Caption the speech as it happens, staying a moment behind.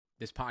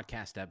This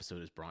podcast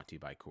episode is brought to you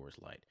by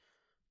Coors Light.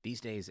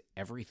 These days,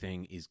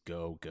 everything is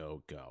go,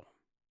 go, go.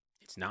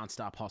 It's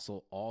nonstop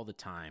hustle all the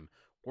time.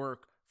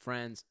 Work,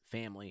 friends,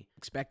 family,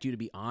 expect you to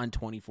be on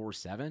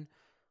 24/7.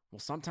 Well,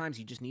 sometimes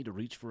you just need to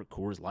reach for a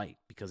Coors Light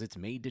because it's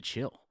made to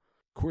chill.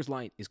 Coors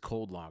Light is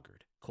cold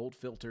lagered, cold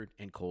filtered,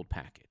 and cold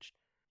packaged.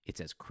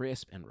 It's as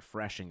crisp and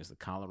refreshing as the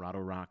Colorado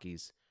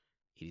Rockies.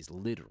 It is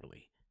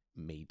literally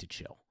made to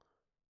chill.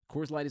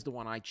 Coors Light is the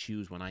one I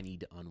choose when I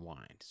need to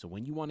unwind. So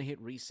when you want to hit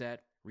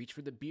reset, reach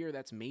for the beer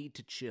that's made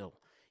to chill.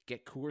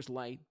 Get Coors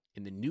Light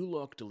in the new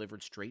look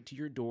delivered straight to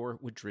your door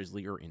with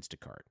Drizzly or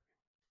Instacart.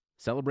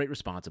 Celebrate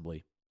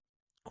responsibly.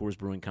 Coors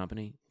Brewing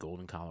Company,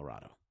 Golden,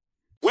 Colorado.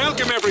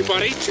 Welcome,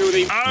 everybody, to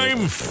the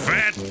I'm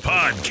Fat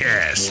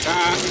podcast.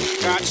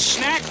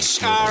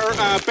 Snacks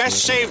are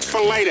best saved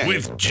for later.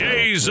 With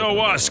Jay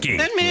Zawoski.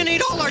 That man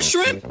ate all our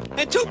shrimp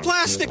and 2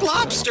 plastic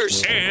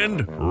lobsters.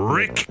 And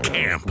Rick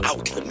Camp.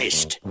 Out of the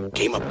mist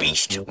came a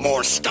beast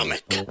more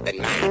stomach than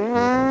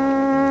man.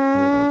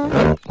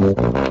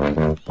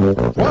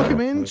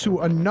 Welcome into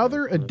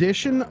another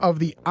edition of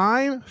the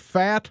I'm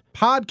Fat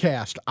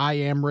podcast. I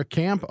am Rick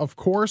Camp, of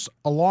course,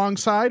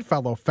 alongside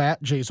fellow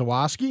fat Jay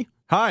Zawoski.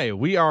 Hi,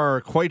 we are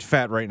quite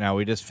fat right now.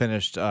 We just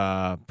finished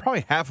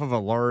probably half of a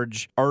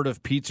large Art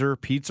of Pizza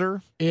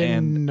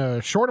in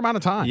a short amount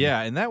of time.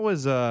 Yeah, and that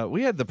was,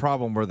 we had the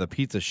problem where the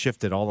pizza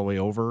shifted all the way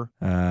over.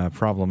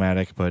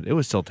 Problematic, but it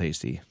was still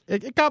tasty.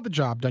 It got the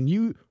job done.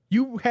 You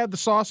had the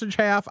sausage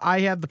half, I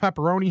had the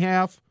pepperoni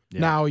half. Yeah.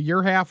 Now,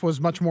 your half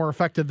was much more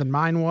affected than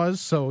mine was,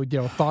 so,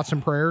 thoughts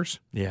and prayers.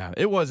 Yeah,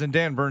 it was. And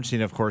Dan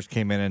Bernstein, of course,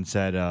 came in and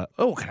said,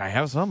 can I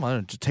have some? I'm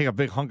going to take a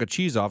big hunk of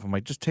cheese off. I'm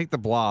like, just take the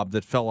blob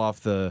that fell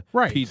off the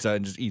pizza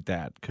and just eat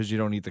that, because you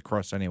don't eat the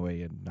crust anyway,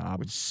 you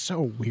knob. It's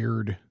so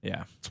weird.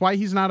 Yeah. That's why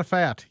he's not a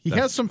fat. He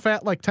has some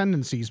fat-like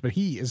tendencies, but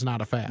he is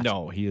not a fat.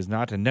 No, he is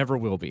not and never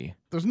will be.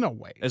 There's no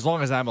way. As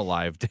long as I'm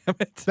alive, damn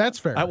it. That's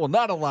fair. I will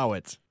not allow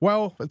it.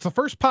 Well, it's the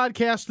first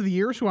podcast of the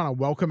year, so we want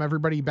to welcome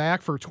everybody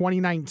back for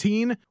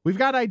 2019. We've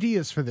got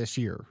ideas for this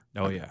year.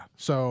 Oh, yeah.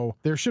 So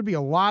there should be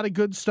a lot of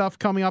good stuff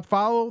coming up.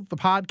 Follow the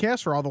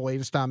podcast for all the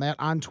latest on that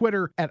on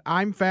Twitter at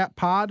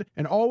I'mFatPod,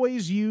 and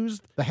always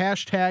use the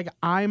hashtag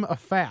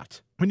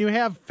I'mAFat when you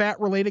have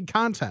fat-related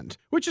content,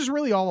 which is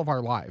really all of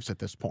our lives at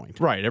this point.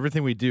 Right.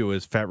 Everything we do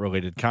is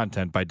fat-related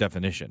content by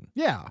definition.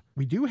 Yeah.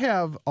 We do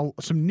have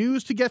some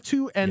news to get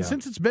to, and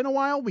since it's been a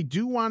while, we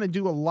do want to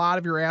do a lot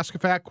of your Ask a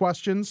Fat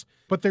questions,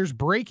 but there's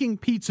breaking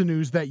pizza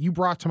news that you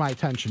brought to my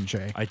attention,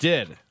 Jay. I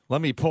did. Let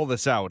me pull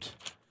this out.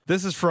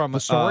 This is from... The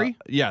story?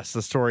 Yes,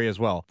 the story as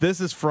well. This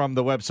is from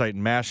the website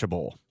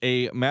Mashable.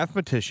 A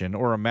mathematician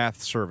or a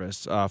math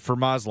service,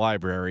 Fermat's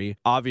Library,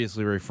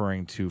 obviously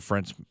referring to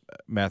French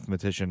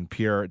mathematician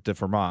Pierre de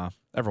Fermat.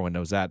 Everyone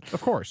knows that.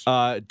 Of course.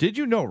 Did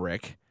you know,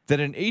 Rick, that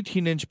an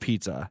 18-inch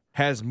pizza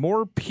has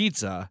more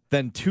pizza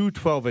than 2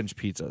 12-inch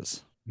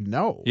pizzas?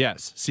 No.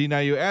 Yes. See, now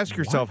you ask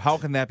yourself, how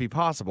can that be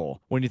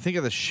possible? When you think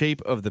of the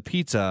shape of the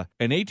pizza,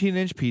 an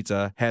 18-inch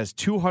pizza has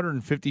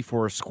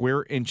 254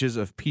 square inches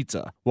of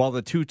pizza, while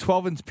the 2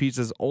 12-inch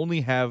pizzas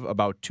only have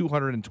about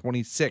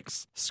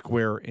 226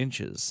 square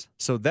inches.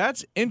 So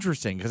that's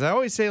interesting, because I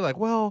always say, we're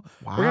going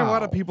to have a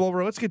lot of people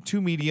over. Let's get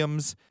 2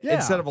 mediums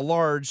instead of a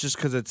large, just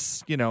because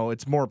it's,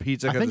 it's more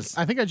pizza.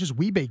 I think I just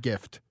Weebay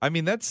gift. I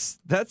mean, that's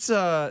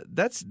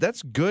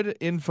good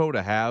info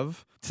to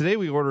have. Today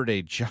we ordered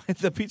a giant.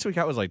 The pizza we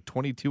got was like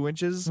 22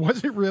 inches.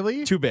 Was it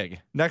really? Too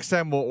big. Next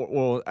time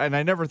we'll and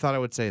I never thought I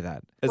would say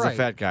that as a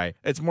fat guy.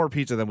 It's more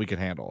pizza than we could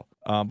handle.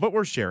 But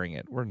we're sharing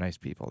it. We're nice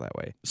people that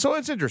way. So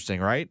it's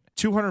interesting, right?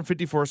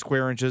 254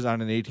 square inches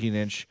on an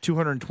 18-inch,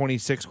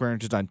 226 square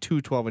inches on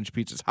 2 12-inch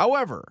pizzas.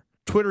 However,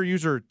 Twitter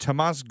user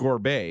Thomas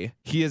Gorbet,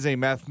 he is a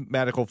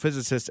mathematical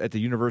physicist at the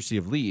University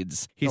of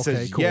Leeds. He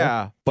says, cool.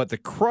 Yeah, but the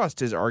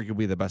crust is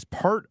arguably the best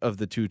part of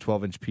the 2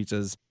 12-inch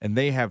pizzas, and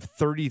they have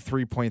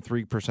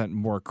 33.3%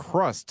 more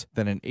crust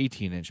than an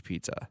 18-inch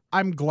pizza.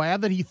 I'm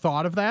glad that he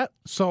thought of that.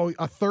 So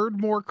a third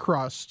more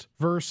crust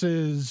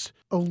versus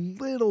a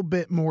little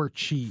bit more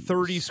cheese.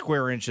 30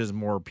 square inches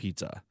more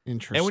pizza.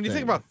 Interesting. And when you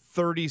think about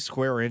 30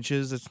 square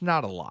inches, it's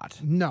not a lot.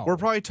 No. We're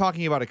probably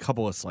talking about a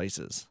couple of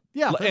slices.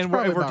 Yeah, and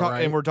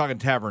we're talking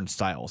tavern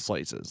style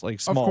slices,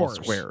 like small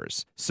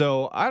squares.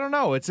 So I don't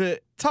know. It's a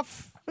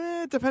tough.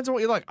 It depends on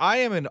what you like. I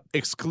am an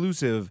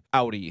exclusive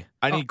Audi.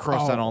 I need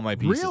crust on all my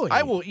pieces. Really?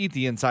 I will eat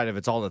the inside if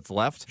it's all that's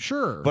left.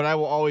 Sure. But I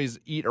will always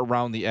eat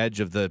around the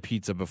edge of the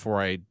pizza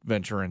before I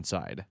venture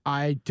inside.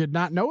 I did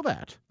not know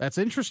that. That's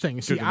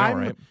interesting. See,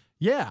 right?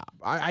 Yeah,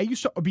 I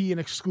used to be an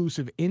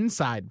exclusive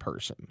inside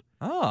person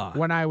Ah.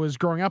 when I was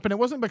growing up, and it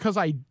wasn't because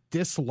I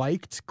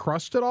disliked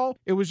crust at all.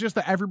 It was just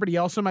that everybody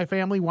else in my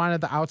family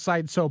wanted the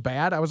outside so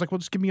bad. I was like, well,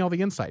 just give me all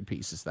the inside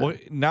pieces then. Well,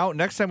 now,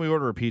 next time we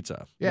order a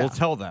pizza, we'll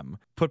tell them,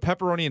 put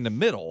pepperoni in the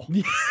middle.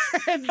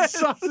 And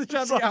sausage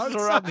on the outside.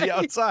 Around the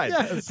outside.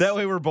 Yes. That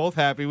way we're both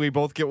happy. We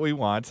both get what we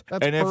want.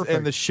 That's perfect.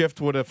 And the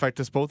shift would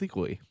affect us both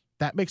equally.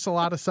 That makes a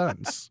lot of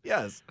sense.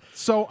 Yes.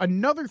 So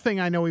another thing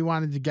I know we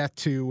wanted to get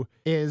to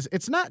is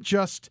it's not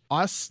just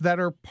us that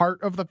are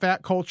part of the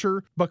fat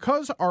culture.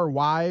 Because our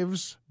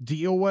wives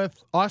deal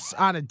with us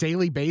on a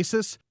daily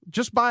basis,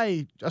 just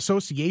by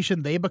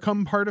association, they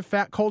become part of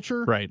fat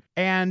culture. Right.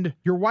 And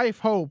your wife,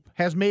 Hope,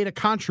 has made a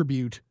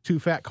contribute to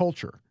fat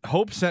culture.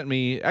 Hope sent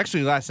me,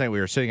 actually last night we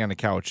were sitting on the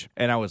couch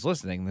and I was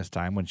listening this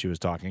time when she was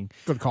talking.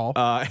 Good call.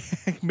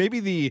 Maybe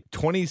the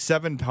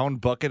 27-pound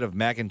bucket of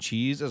mac and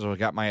cheese is what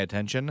got my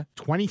attention.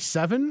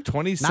 27?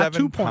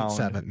 27 Not pound.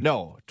 2.7.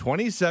 No,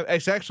 27.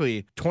 It's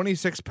actually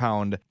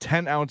 26-pound,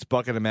 10-ounce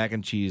bucket of mac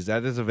and cheese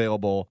that is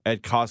available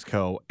at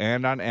Costco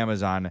and on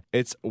Amazon.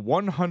 It's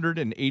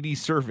 180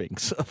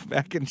 servings of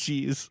mac and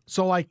cheese.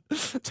 So like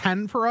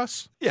 10 for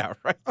us? Yeah,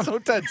 right. So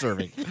 10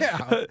 serving.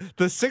 Yeah.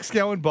 The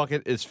 6-gallon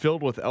bucket is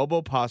filled with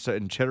elbow pasta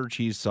and cheddar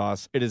cheese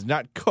sauce. It is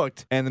not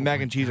cooked, and the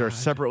mac and cheese are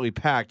separately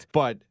packed,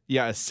 but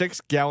yeah, a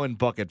 6-gallon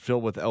bucket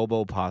filled with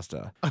elbow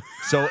pasta.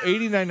 So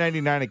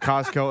 $89.99 at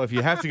Costco. If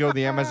you have to go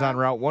the Amazon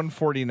route,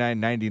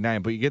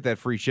 $149.99, but you get that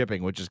free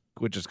shipping, which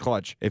is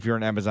clutch if you're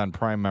an Amazon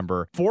Prime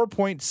member.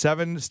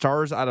 4.7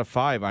 stars out of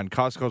 5 on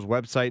Costco's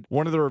website.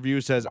 One of the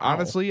reviews says,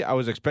 honestly, I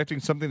was expecting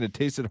something that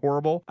tasted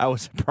horrible. I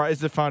was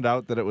surprised to find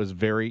out that it was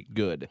very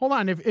good. Hold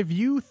on. If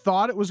you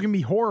thought it was going to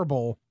be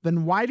horrible,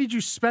 then why did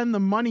you spend the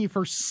money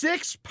for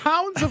 6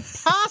 pounds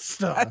of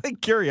pasta? I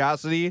think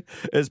curiosity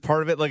is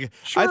part of it. Like,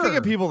 Sure. I think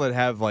of people that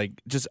have like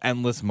just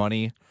endless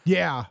money.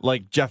 Yeah.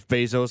 Like Jeff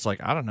Bezos, like,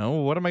 I don't know,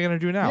 what am I going to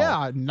do now?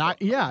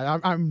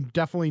 I'm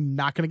definitely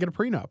not going to get a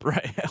prenup.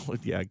 Right.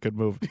 Yeah, good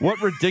move.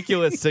 What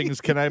ridiculous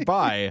things can I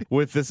buy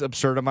with this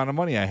absurd amount of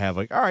money I have?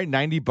 Like, all right,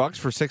 $90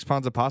 for 6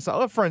 pounds of pasta.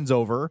 I'll have friends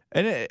over.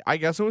 And I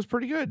guess it was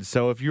pretty good.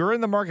 So if you're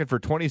in the market for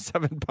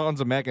 27 pounds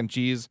of mac and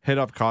cheese, hit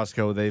up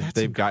Costco.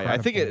 They've got, I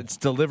think it's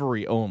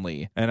delivery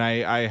only. And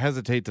I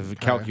hesitate to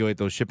calculate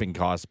those shipping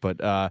costs.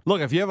 But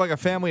look, if you have like a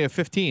family of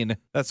 15,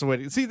 that's the way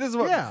to see. This is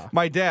what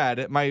my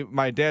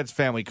dad's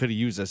family could have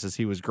used this as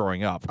he was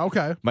growing up.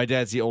 Okay. My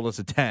dad's the oldest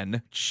of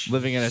 10,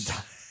 living in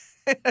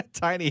a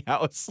tiny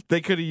house.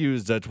 They could have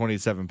used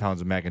 27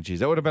 pounds of mac and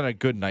cheese. That would have been a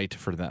good night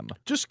for them.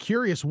 Just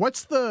curious,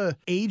 what's the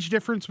age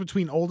difference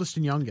between oldest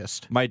and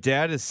youngest? My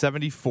dad is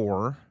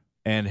 74,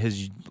 and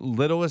his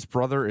littlest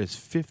brother is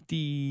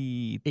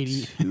 52?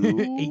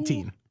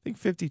 18. I think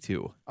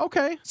 52.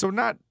 Okay. So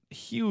not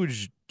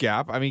huge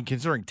gap. I mean,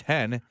 considering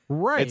 10,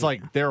 Right. it's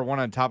like they're one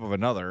on top of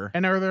another.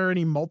 And are there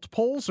any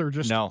multiples or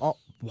just... No. Oh,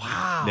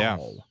 wow. Yeah.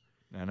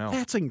 I know.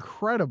 That's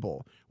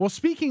incredible. Well,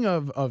 speaking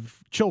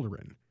of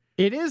children,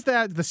 it is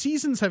that the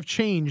seasons have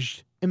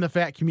changed in the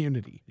fat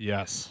community.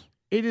 Yes.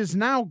 It is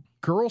now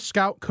Girl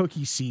Scout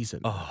cookie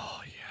season.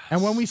 Oh, yes.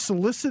 And when we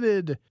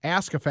solicited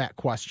Ask a Fat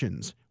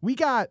questions, we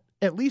got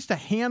at least a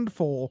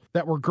handful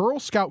that were Girl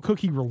Scout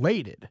cookie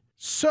related.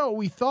 So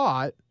we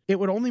thought it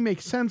would only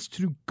make sense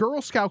to do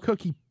Girl Scout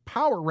cookie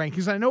power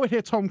rankings. I know it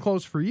hits home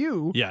close for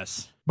you.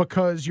 Yes.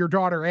 Because your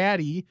daughter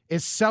Addie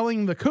is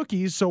selling the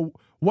cookies. So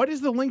what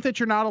is the link that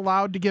you're not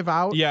allowed to give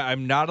out? Yeah,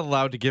 I'm not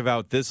allowed to give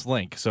out this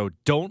link. So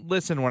don't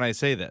listen when I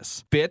say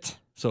this.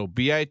 So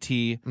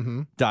bit.ly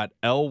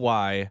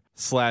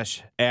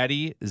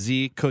 /Addie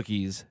Z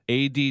cookies,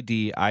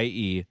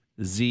 ADDIE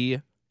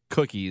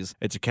cookies.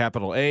 It's a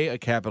capital A, a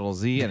capital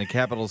Z, and a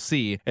capital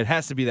C. It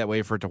has to be that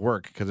way for it to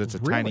work because it's a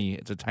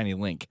tiny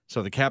link.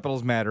 So the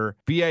capitals matter.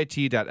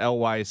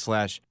 bit.ly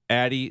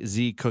 /Addie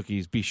Z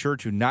cookies. Be sure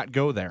to not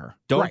go there.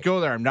 Don't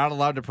go there. I'm not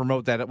allowed to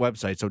promote that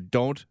website, so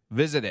don't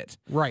visit it.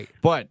 Right.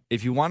 But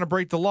if you want to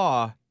break the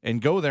law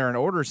and go there and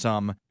order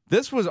some,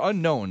 this was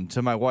unknown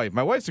to my wife.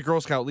 My wife's a Girl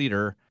Scout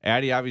leader.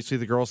 Addie, obviously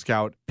the Girl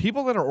Scout.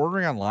 People that are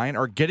ordering online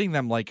are getting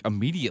them like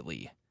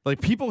immediately. Like,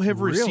 people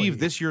have received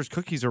this year's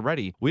cookies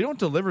already. We don't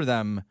deliver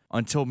them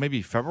until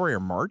maybe February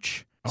or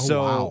March.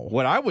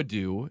 What I would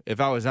do if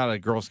I was not a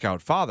Girl Scout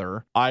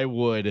father, I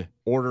would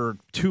order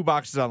 2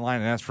 boxes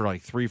online and ask for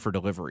like 3 for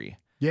delivery.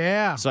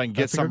 Yeah. So I can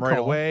get some right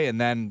away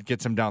and then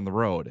get some down the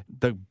road.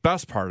 The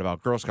best part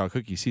about Girl Scout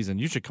cookie season,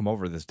 you should come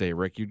over this day,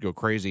 Rick. You'd go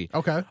crazy.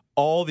 Okay.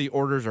 All the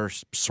orders are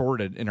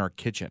sorted in our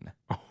kitchen.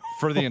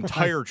 For the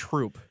entire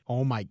troop.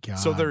 Oh, my God.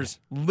 So there's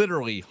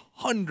literally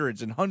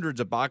hundreds and hundreds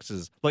of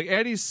boxes. Like,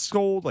 Addie's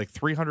sold like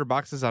 300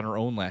 boxes on her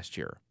own last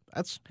year.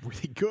 That's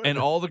really good. And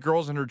all the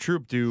girls in her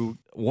troop do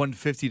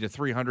 150 to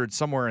 300,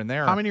 somewhere in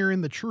there. How many are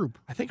in the troop?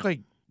 I think like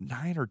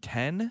 9 or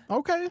 10.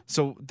 Okay.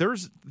 So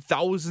there's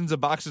thousands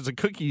of boxes of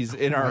cookies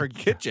in our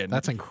kitchen.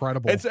 That's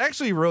incredible. It's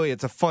actually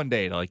it's a fun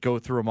day to like go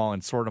through them all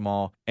and sort them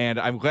all. And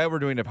I'm glad we're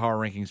doing the power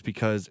rankings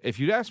because if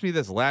you'd asked me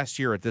this last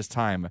year at this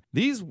time,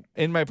 these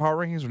in my power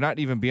rankings would not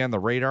even be on the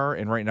radar.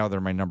 And right now they're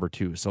my number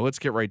 2. So let's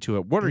get right to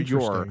it. What are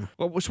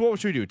what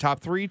should we do? Top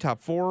 3, top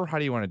 4? How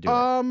do you want to do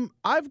it?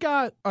 I've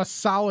got a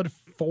solid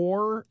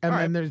 4 and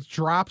then there's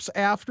drops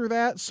after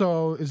that.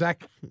 So is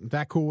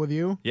that cool with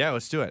you? Yeah,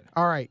 let's do it.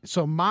 All right.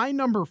 So my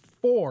number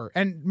 4,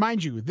 and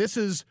mind you, this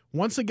is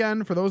once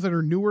again for those that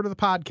are newer to the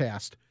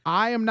podcast,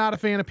 I am not a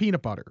fan of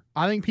peanut butter.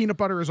 I think peanut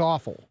butter is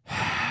awful.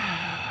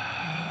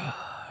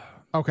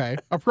 Okay.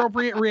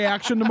 Appropriate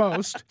reaction to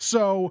most.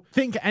 So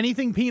think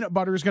anything peanut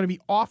butter is going to be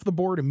off the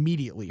board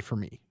immediately for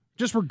me.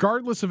 Just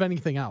regardless of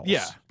anything else.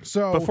 Yeah.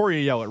 So Before you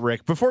yell at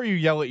Rick, before you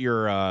yell at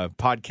your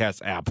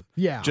podcast app,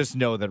 yeah. just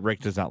know that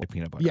Rick does not like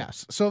peanut butter.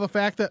 Yes. So the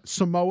fact that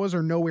Samoas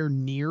are nowhere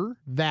near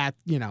that,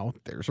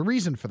 there's a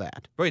reason for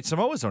that. Wait,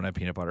 Samoas don't have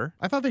peanut butter.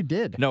 I thought they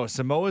did. No,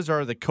 Samoas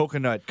are the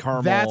coconut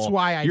caramel. That's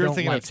why You're don't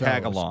thinking like of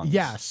tag-alongs.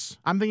 Yes.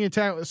 I'm thinking of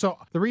tag. So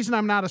the reason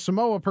I'm not a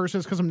Samoa person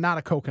is because I'm not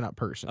a coconut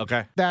person.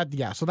 Okay.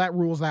 So that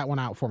rules that one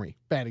out for me.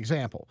 Bad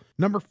example.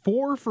 Number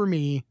 4 for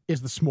me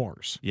is the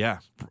s'mores. Yeah.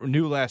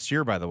 New last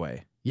year, by the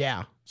way.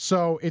 Yeah.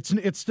 So it's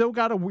still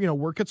got to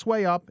work its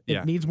way up. It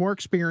Yeah. needs more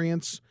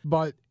experience,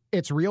 but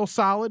it's real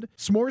solid.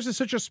 S'mores is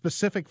such a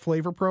specific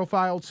flavor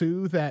profile,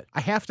 too, that I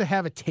have to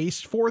have a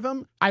taste for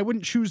them. I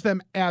wouldn't choose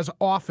them as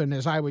often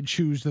as I would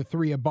choose the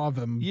 3 above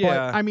them. Yeah.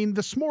 But, I mean,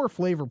 the s'more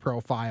flavor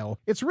profile,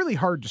 it's really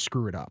hard to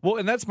screw it up. Well,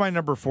 and that's my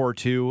number 4,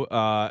 too.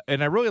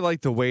 And I really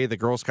like the way the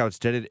Girl Scouts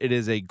did it. It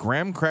is a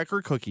graham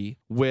cracker cookie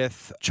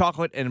with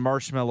chocolate and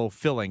marshmallow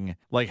filling,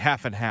 like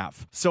half and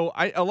half. So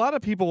a lot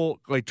of people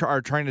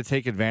are trying to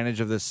take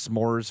advantage of this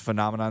s'mores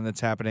phenomenon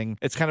that's happening.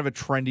 It's kind of a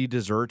trendy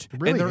dessert. It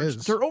really and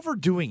is. They're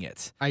overdoing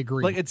it. I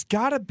agree. Like, it's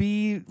got to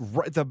be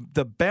right.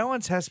 The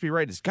balance has to be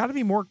right. It's got to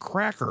be more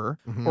cracker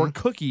or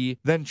cookie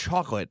than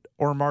chocolate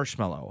or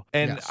marshmallow.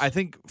 And Yes. I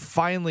think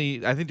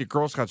the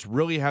Girl Scouts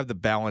really have the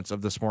balance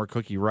of the s'more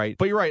cookie right.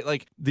 But you're right.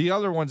 Like, the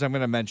other ones I'm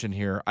going to mention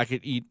here, I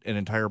could eat an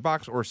entire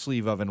box or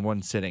sleeve of in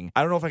one sitting. I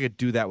don't know if I could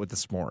do that with the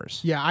s'mores.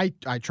 Yeah,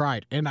 I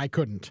tried, and I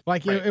couldn't.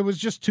 Like, Right. it was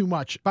just too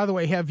much. By the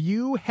way, have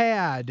you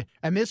had,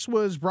 and this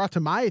was brought to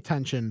my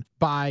attention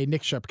by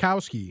Nick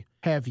Shepkowski,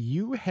 have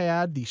you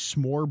had the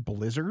s'more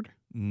blizzard?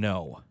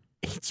 No.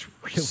 It's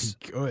really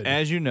good.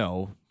 As you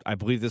know, I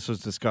believe this was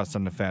discussed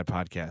on the Fat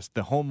Podcast.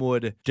 The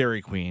Homewood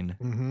Dairy Queen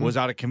was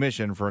out of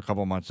commission for a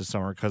couple months this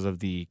summer because of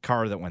the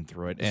car that went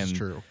through it. This is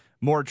true.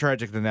 More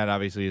tragic than that,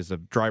 obviously, is the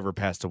driver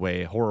passed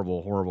away.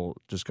 Horrible, horrible,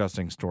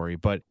 disgusting story.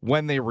 But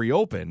when they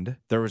reopened,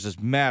 there was this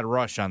mad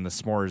rush on the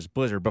s'mores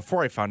blizzard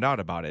before I found out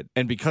about it.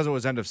 And because it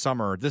was end of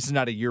summer, this is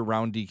not a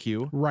year-round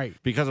DQ. Right.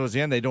 Because it was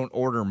the end, they don't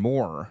order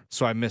more.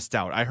 So I missed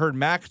out. I heard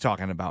Mac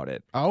talking about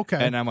it. Okay.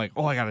 And I'm like,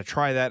 I got to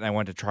try that. And I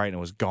went to try it, and it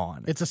was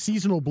gone. It's a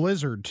seasonal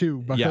blizzard,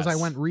 too, because Yes. I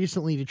went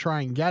recently to try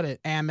and get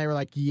it, and they were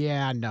like,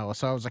 yeah, no.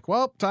 So I was like,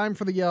 well, time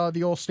for the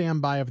old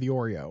standby of the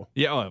Oreo.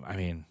 Yeah,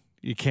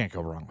 you can't go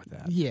wrong with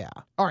that. Yeah.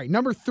 All right,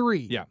 number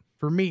 3. Yeah.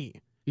 For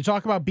me. You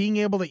talk about being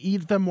able to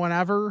eat them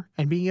whenever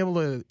and being able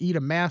to eat a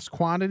mass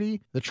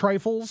quantity. The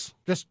trifles,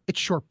 it's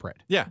shortbread.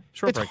 Yeah,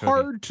 shortbread It's cookie.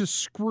 hard to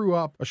screw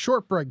up a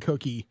shortbread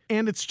cookie,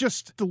 and it's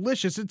just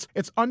delicious.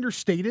 It's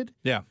understated,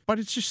 Yeah, but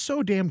it's just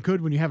so damn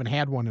good when you haven't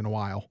had one in a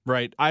while.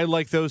 right. I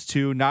like those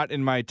two, not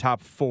in my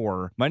top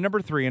 4. My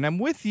number 3, and I'm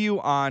with you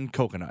on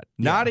coconut.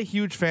 Not a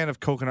huge fan of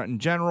coconut in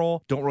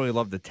general. Don't really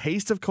love the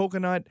taste of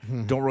coconut. I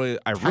really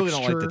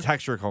don't like the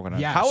texture of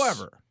coconut. Yes.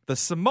 However, the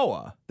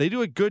Samoa, they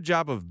do a good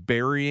job of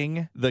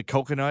burying the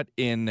coconut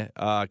in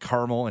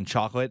caramel and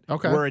chocolate,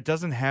 where it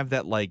doesn't have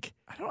that, like,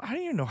 I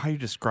don't even know how you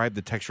describe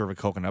the texture of a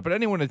coconut, but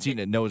anyone that's eaten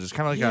it knows it's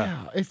kind of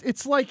like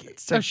it's like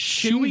it's a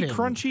chewy, shaving.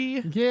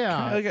 crunchy.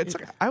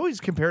 Yeah. I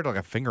always compare it to like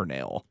a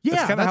fingernail.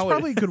 Yeah, kinda that's how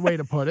probably a good way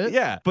to put it.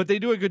 Yeah, but they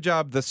do a good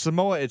job. The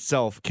Samoa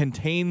itself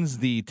contains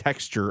the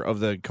texture of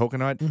the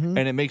coconut, and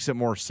it makes it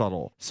more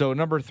subtle. So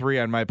number 3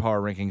 on my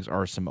power rankings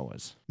are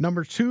Samoas.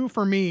 Number 2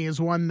 for me is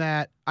one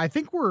that I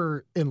think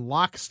we're in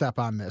lockstep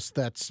on this.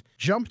 That's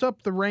jumped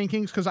up the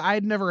rankings because I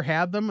had never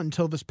had them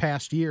until this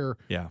past year.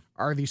 Yeah,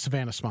 Are the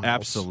Savannah Smiles?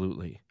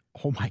 absolutely.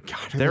 Oh my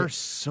God. They're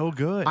so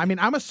good. I mean,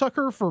 I'm a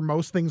sucker for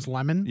most things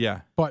lemon.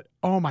 Yeah. But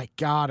oh my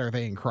God, are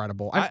they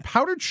incredible?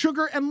 Powdered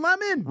sugar and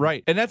lemon.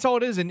 Right. And that's all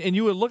it is. And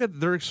you would look at,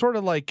 they're sort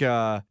of like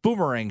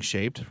boomerang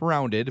shaped,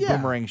 rounded,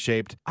 boomerang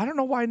shaped. I don't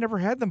know why I never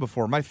had them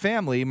before. My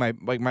family, my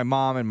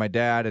mom and my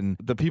dad and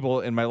the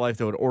people in my life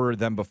that would order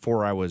them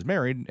before I was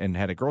married and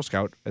had a Girl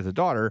Scout as a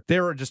daughter, they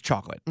were just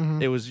chocolate.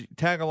 It was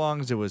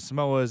tag-alongs, it was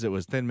Samoas, it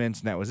was Thin Mints,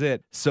 and that was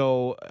it.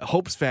 So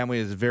Hope's family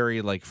is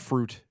very like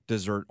fruit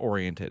dessert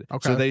oriented.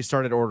 Okay. So they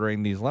started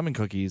ordering these lemon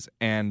cookies,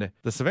 and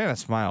the Savannah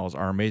Smiles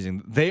are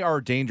amazing. They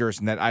are dangerous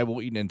in that I will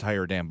eat an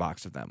entire damn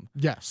box of them.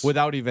 Yes.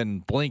 Without even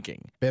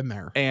blinking. Been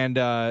there. And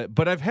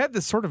but I've had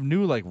this sort of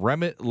new like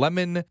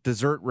lemon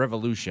dessert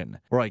revolution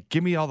where like,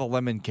 give me all the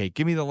lemon cake,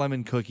 give me the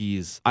lemon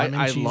cookies. Lemon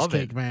I love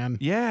cheesecake, it, man.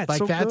 Yeah, it's Like,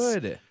 so that's-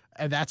 good.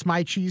 And that's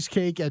my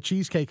cheesecake at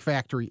Cheesecake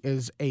Factory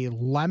is a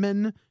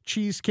lemon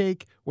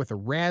cheesecake with a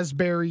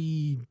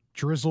raspberry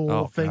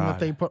drizzle thing that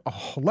they put.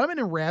 Oh, lemon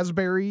and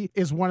raspberry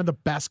is one of the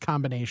best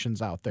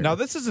combinations out there. Now,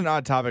 this is an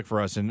odd topic for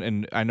us,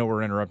 and I know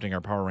we're interrupting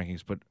our power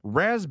rankings, but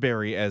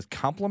raspberry as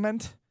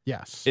complement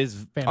Yes.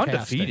 is Fantastic.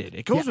 undefeated.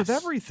 It goes with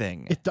Yes.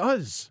 everything. It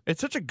does.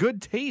 It's such a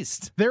good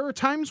taste. There are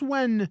times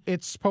when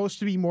it's supposed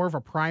to be more of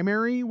a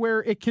primary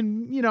where it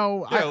can,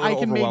 I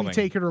can maybe overwhelming.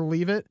 take it or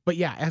leave it. But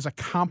yeah, as a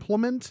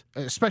compliment,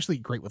 especially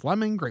great with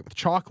lemon, great with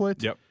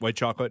chocolate. Yep. White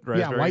chocolate,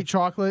 raspberry. Yeah, white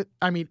chocolate.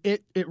 I mean,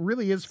 it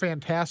really is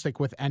fantastic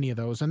with any of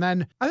those. And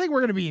then I think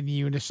we're going to be in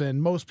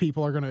unison. Most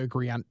people are going to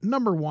agree on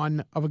number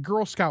one of a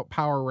Girl Scout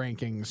power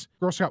rankings,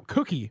 Girl Scout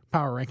cookie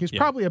power rankings,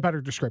 probably a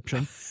better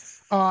description.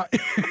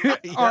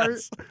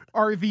 Yes.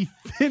 are the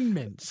Thin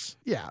Mints.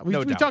 Yeah, we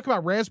doubt. talk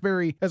about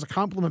raspberry as a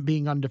compliment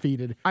being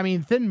undefeated. I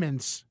mean, Thin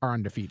Mints are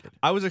undefeated.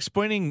 I was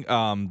explaining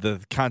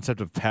the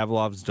concept of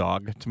Pavlov's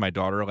dog to my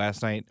daughter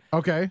last night.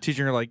 Okay.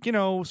 Teaching her, like,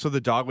 so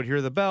the dog would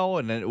hear the bell,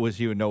 and then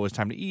he would know it was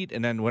time to eat,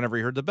 and then whenever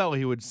he heard the bell,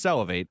 he would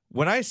salivate.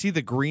 When I see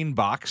the green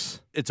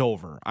box, it's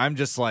over. I'm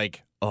just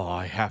like, oh,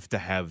 I have to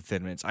have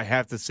Thin Mints. I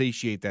have to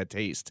satiate that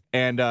taste.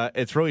 And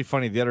it's really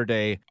funny. The other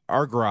day,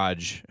 our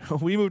garage,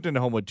 we moved into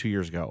Homewood 2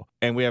 years ago,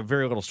 and we have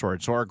very little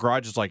storage. So our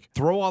garage is like,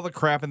 throw all the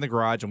crap in the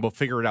garage, and we'll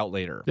figure it out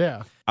later.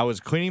 Yeah. I was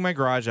cleaning my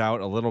garage out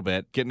a little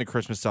bit, getting the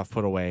Christmas stuff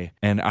put away,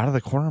 and out of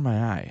the corner of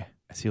my eye,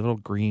 I see a little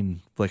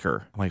green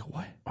flicker. I'm like,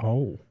 what?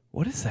 Oh.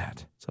 What is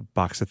that? It's a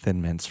box of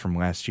Thin Mints from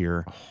last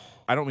year.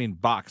 I don't mean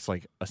box,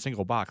 like a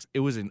single box.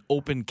 It was an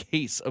open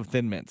case of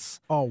Thin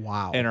Mints. Oh,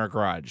 wow. In our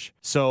garage.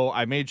 So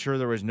I made sure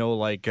there was no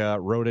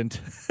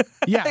rodent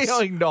Yes.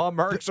 like gnaw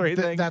marks or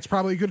anything. That's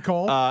probably a good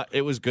call.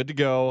 It was good to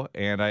go,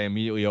 and I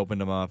immediately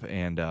opened them up,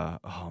 and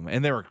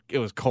and it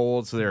was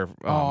cold, so they're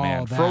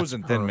man, that's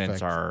frozen Thin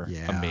Mints perfect. are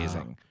Yeah.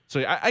 amazing.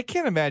 So I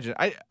can't imagine.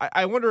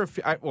 I wonder if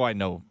I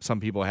know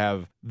some people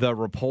have the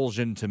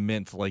repulsion to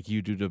mint like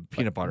you do to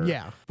peanut butter.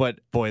 Yeah. But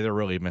boy, they're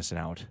really missing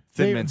out.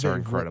 Thin Mints are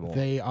incredible.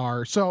 They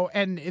are. So,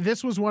 and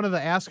this was one of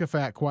the Ask a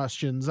Fat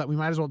questions that we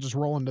might as well just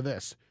roll into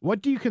this.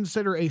 What do you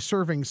consider a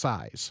serving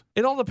size?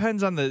 It all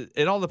depends on the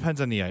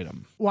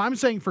item. Well, I'm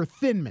saying for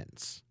Thin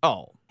Mints.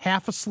 Oh.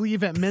 Half a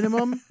sleeve at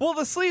minimum. Well,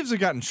 the sleeves have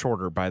gotten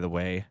shorter, by the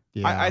way.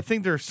 Yeah. I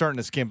think they're starting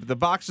to skimp. The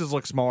boxes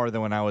look smaller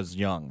than when I was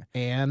young.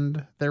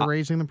 And they're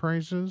raising the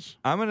prices?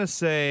 I'm going to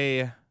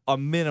say a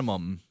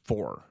minimum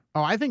 4.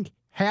 Oh, I think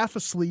half a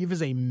sleeve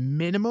is a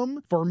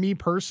minimum. For me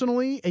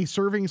personally, a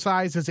serving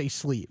size is a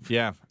sleeve.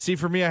 Yeah. See,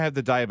 for me, I have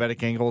the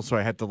diabetic angle, so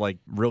I had to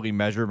really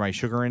measure my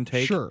sugar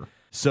intake. Sure.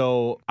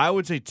 So I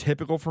would say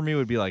typical for me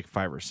would be like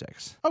 5 or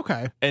 6.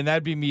 Okay. And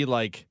that'd be me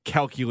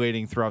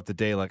calculating throughout the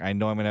day. Like, I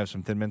know I'm going to have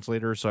some Thin Mints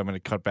later, so I'm going to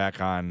cut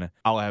back on,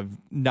 I'll have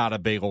not a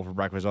bagel for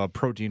breakfast. I'll have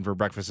protein for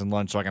breakfast and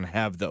lunch, so I can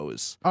have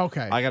those.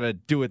 Okay. I got to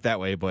do it that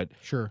way. But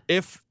Sure.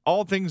 if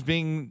all things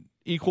being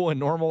equal and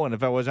normal, and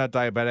if I was not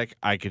diabetic,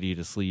 I could eat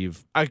a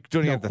sleeve. I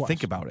don't even have to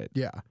think about it.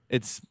 Yeah.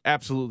 It's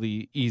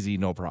absolutely easy,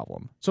 no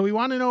problem. So we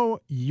want to know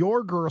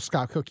your Girl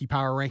Scout cookie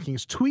power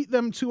rankings. Tweet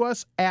them to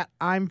us at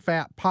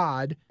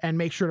I'mFatPod and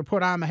make sure to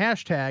put on the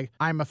hashtag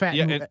I'mAFat.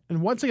 Yeah,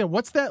 and once again,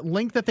 what's that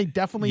link that they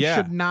definitely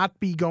should not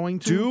be going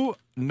to? Do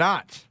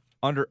not,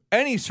 under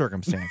any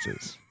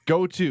circumstances,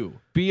 go to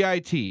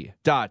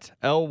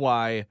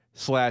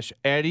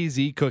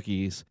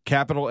bit.ly/AddieZCookies,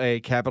 capital A,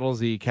 capital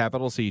Z,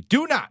 capital C.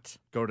 Do not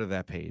go to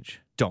that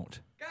page.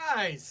 Don't.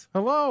 Guys,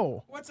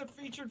 Hello. what's a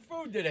featured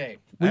food today?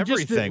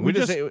 Everything. We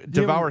just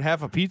devoured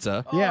half a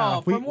pizza. Yeah.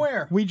 Oh, from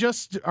where? We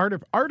just art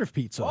of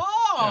pizza.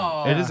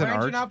 Oh, It is an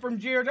branching art. out from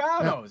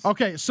Giordano's.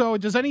 Okay, so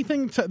does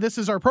anything? This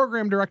is our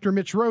program director,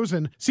 Mitch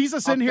Rosen, sees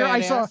us in here.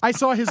 I fat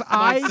saw his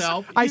eyes.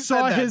 Myself. I You saw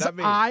said that, his not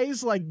me.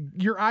 eyes. Like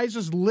your eyes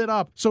just lit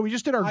up. So we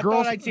just did our I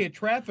girls. thought I'd see a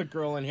traffic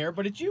girl in here,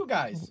 but it's you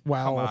guys.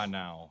 Well, Come on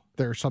now.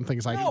 there's some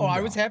things I No, didn't I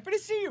know. was happy to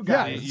see you Yeah.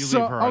 guys. You So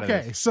leave her out of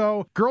okay, this.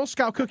 so Girl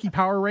Scout cookie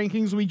power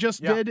rankings we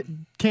just Yeah.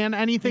 did. Can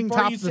anything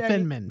Before top you the say-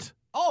 Thin Mint?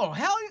 Oh,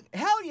 hell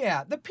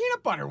yeah. The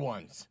peanut butter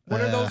ones. What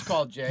are those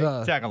called, Jay?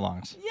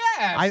 Tag-alongs.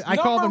 Yes. I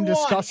call them number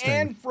one disgusting.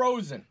 And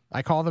frozen.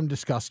 I call them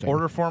disgusting.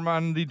 Order form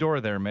on the door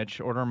there,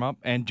 Mitch. Order them up.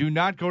 And do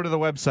not go to the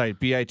website,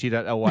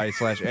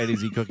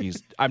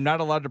 bit.ly/AddieZCookies. I'm not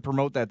allowed to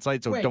promote that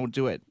site, so Wait. don't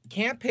do it.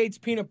 Camp Pate's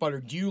peanut butter.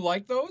 Do you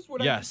like those?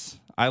 What Yes,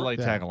 I like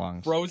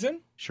tag-alongs.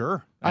 Frozen?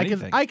 Sure. I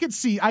Anything. could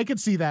see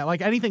that.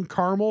 Like anything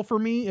caramel for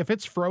me, if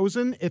it's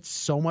frozen, it's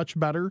so much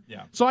better.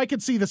 Yeah. So I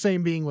could see the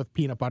same being with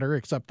peanut butter,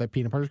 except that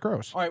peanut butter's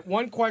gross. All right,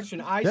 one question.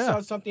 I Yeah.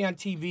 saw something on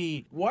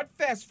TV. What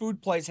fast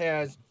food place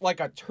has like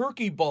a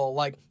turkey bowl,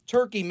 like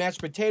turkey, mashed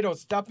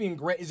potatoes, stuffing,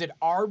 is it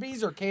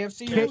Arby's or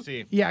KFC?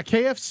 KFC. Yeah,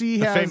 KFC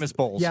The has famous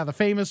bowls. Yeah, the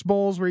famous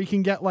bowls where you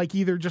can get like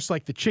either just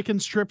like the chicken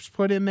strips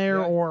put in there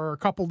Yeah. or a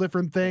couple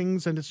different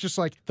things, and it's just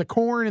like the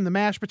corn and the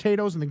mashed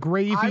potatoes and the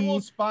gravy. I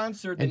will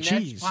sponsor the and next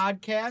cheese.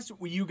 podcast.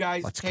 Will you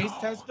guys taste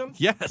test them?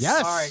 Yes.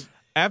 Yes. All right.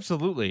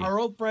 Absolutely. Our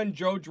old friend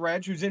Joe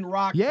Dredge, who's in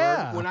Rockford,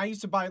 Yeah. when I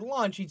used to buy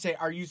lunch, he'd say,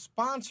 "Are you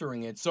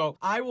sponsoring it?" So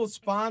I will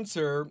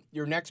sponsor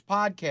your next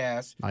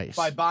podcast Nice.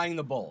 by buying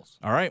the bowls.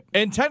 All right.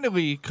 And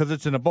technically, because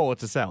it's in a bowl,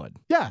 it's a salad.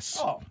 Yes,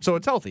 Oh, So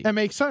it's healthy. that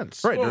makes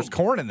sense. Right. There's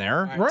corn in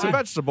there. Right. It's a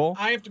vegetable.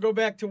 I have to go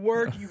back to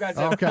work. You guys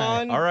have Okay.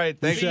 fun. All right.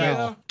 Thanks, See Mitch.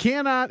 ya.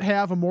 Cannot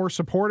have a more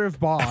supportive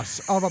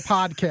boss of a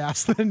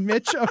podcast than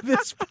Mitch of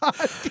this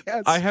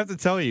podcast. I have to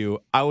tell you,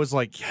 I was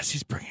like, yes,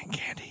 he's bringing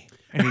candy.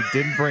 And he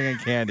didn't bring in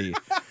candy.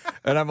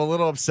 And I'm a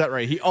little upset,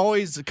 right? He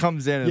always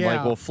comes in and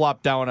Yeah. will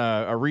flop down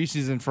a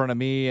Reese's in front of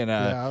me and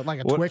like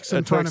a Twix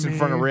in front of me.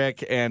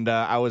 Rick. And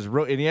I was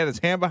and he had his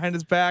hand behind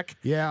his back.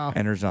 Yeah.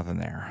 And there's nothing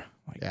there.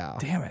 Like, Yeah.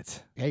 damn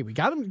it. Hey, we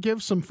got to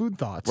give some food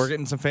thoughts. We're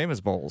getting some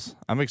famous bowls.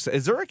 I'm excited.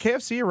 Is there a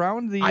KFC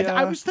around the?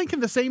 I was thinking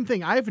the same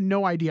thing. I have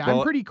no idea. Well,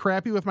 I'm pretty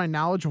crappy with my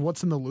knowledge of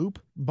what's in the loop,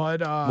 but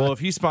well, if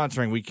he's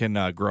sponsoring, we can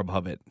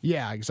Grubhub it.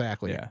 yeah,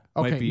 exactly. Yeah,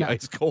 Okay, might be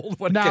ice cold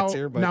when it now, gets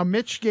here. But now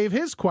Mitch gave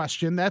his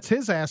question. That's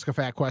his Ask a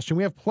Fat question.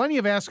 We have plenty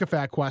of Ask a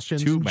Fat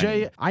questions. Too many.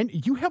 Jay,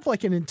 you have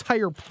like an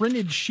entire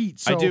printed sheet.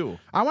 So I do.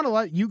 I want to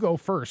let you go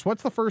first.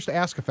 What's the first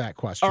Ask a Fat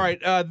question? all right,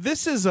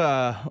 this is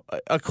a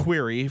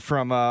query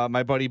from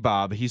my buddy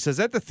Bob. He says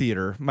at the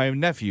theater, my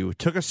nephew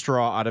took a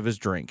straw out of his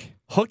drink,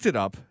 hooked it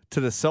up to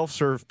the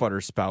self-serve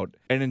butter spout,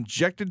 and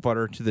injected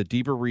butter to the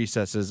deeper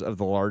recesses of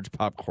the large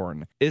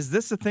popcorn. Is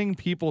this a thing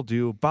people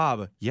do?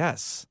 Bob,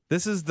 yes.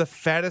 This is the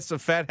fattest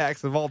of fat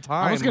hacks of all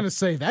time. I was going to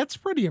say, that's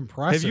pretty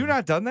impressive. Have you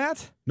not done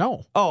that?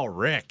 No. Oh,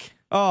 Rick.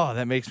 Oh,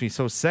 that makes me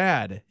so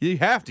sad. You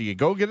have to. You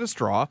go get a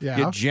straw. Yeah.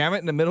 You jam it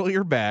in the middle of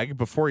your bag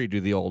before you do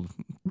the old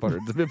butter,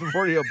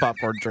 before you do a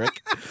popcorn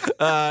trick,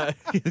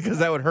 because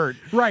that would hurt.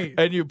 Right.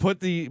 And you put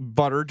the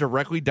butter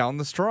directly down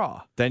the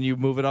straw. Then you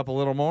move it up a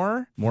little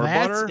more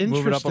That's butter,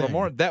 move it up a little interesting.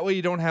 more. That way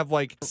you don't have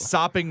like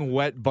sopping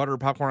wet butter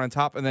popcorn on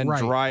top and then Right.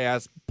 dry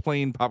ass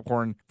plain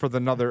popcorn for the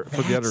other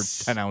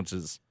That's- 10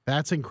 ounces.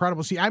 That's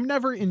incredible. See, I'm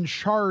never in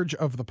charge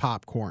of the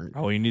popcorn.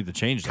 Oh, you need to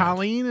change that.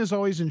 Colleen is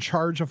always in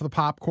charge of the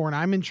popcorn.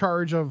 I'm in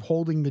charge of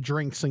holding the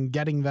drinks and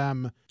getting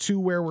them to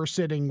where we're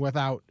sitting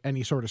without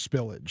any sort of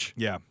spillage.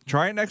 Yeah.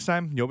 Try it next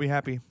time. You'll be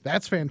happy.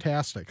 That's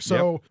fantastic.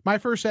 So my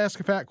first Ask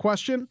a Fat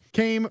question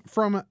came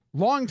from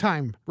long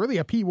time, really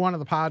a P1 of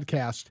the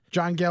podcast,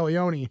 John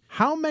Gallioni.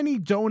 How many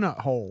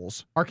donut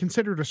holes are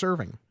considered a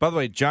serving? By the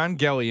way, John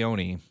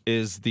Gallioni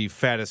is the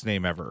fattest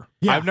name ever.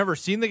 Yeah. I've never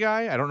seen the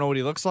guy. I don't know what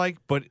he looks like,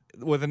 but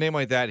with a name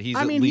like that, he's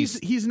I at mean,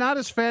 least. he's not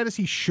as fat as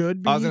he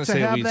should be I was going to to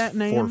say at have least that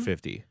name.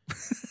 450.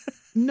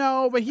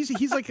 No, but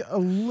he's like a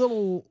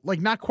little, like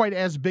not quite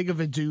as big of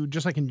a dude,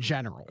 just like in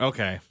general.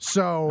 Okay.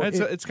 So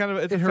It's kind of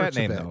a fat hurts a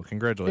name, bit. though.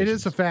 Congratulations. It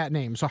is a fat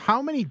name. So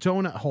how many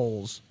donut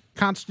holes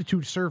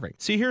constitute serving?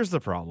 See, here's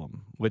the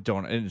problem with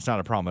donut, and it's not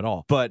a problem at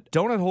all. But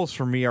donut holes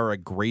for me are a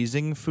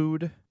grazing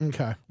food.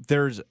 Okay.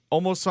 There's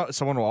almost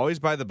someone will always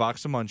buy the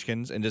box of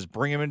Munchkins and just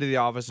bring them into the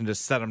office and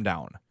just set them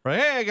down. Right?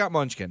 Hey, I got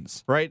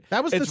Munchkins. Right?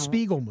 That was the It's-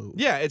 Spiegel move.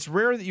 Yeah, it's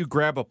rare that you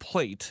grab a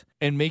plate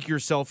and make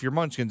yourself your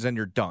Munchkins and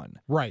you're done.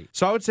 Right.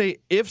 So I would say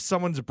if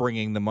someone's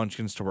bringing the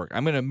Munchkins to work,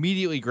 I'm going to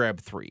immediately grab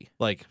 3,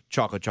 like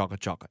chocolate, chocolate,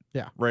 chocolate.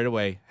 Yeah. Right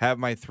away, have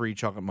my 3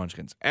 chocolate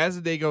Munchkins. As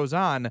the day goes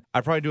on,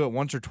 I probably do it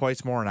once or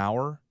twice more an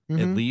hour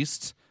at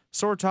least.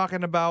 So we're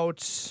talking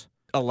about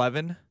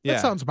 11. That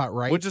sounds about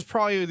right. Which is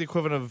probably the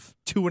equivalent of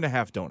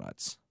 2.5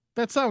 donuts.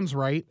 That sounds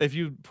right. If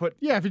you put,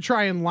 Yeah, if you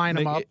try and line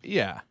them up.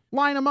 yeah.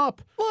 Line them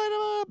up. Line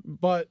 'em up.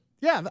 But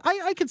yeah,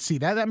 I could see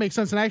that. That makes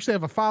sense. And I actually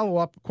have a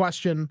follow-up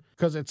question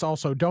because it's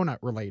also donut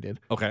related.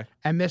 Okay.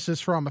 And this is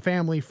from a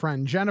family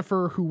friend,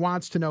 Jennifer, who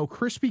wants to know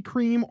Krispy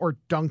Kreme or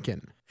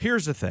Dunkin'.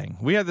 Here's the thing.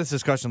 We had this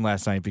discussion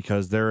last night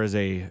because there is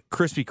a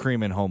Krispy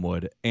Kreme in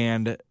Homewood.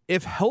 And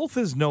if health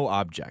is no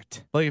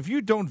object, like if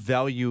you don't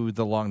value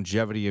the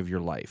longevity of your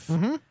life,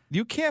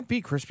 you can't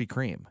beat Krispy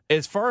Kreme.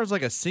 As far as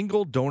like a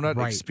single donut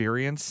Right.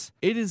 experience,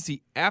 it is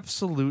the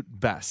absolute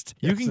best.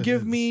 You Yes, can it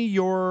give is. me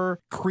your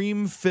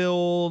cream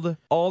filled,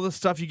 all the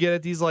stuff you get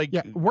at these like.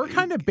 Yeah, we're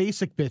kind of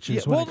basic bitches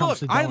Yeah, when well, it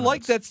comes look, to I donuts.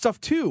 like that stuff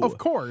too. Of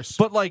course.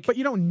 But like, But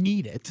you don't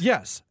need it.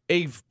 yes,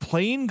 a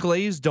plain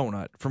glazed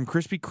donut from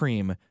Krispy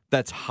Kreme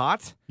that's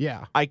hot.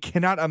 Yeah. I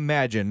cannot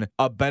imagine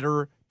a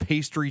better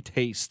pastry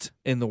taste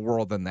in the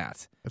world than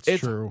that. That's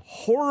it's true.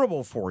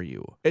 horrible for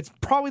you. It's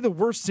probably the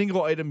worst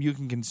single item you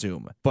can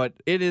consume, but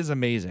it is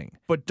amazing.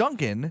 But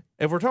Dunkin',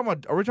 if we're talking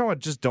about, are we talking about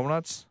just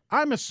donuts?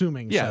 I'm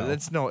assuming Yeah, so.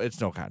 it's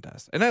no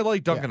contest. And I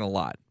like Dunkin' a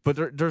lot,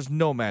 but there's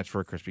no match for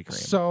a Krispy Kreme.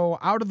 So,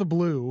 out of the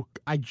blue,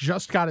 I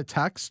just got a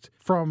text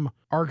from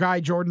our guy,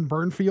 Jordan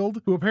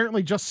Burnfield, who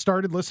apparently just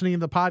started listening to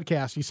the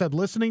podcast. He said,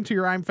 listening to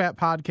your I'm Fat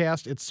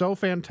podcast, it's so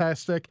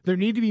fantastic. There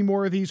need to be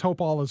more of these. Hope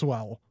all is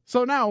well.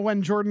 So now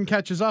when Jordan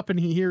catches up and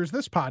he hears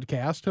this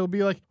podcast, he'll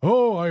be like,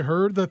 oh, I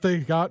heard that they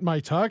got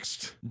my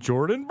text.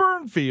 Jordan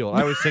Burnfield.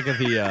 I was thinking of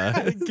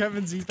the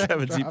Kevin Zepak.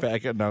 Kevin drop.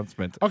 Zepak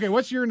announcement. Okay,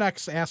 what's your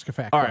next Ask a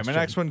Fact All right, question? my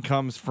next one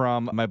comes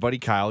from my buddy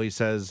Kyle. He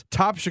says,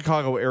 top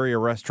Chicago area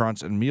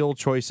restaurants and meal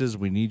choices,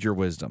 we need your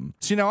wisdom.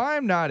 See, now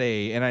I'm not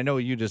and I know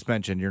you just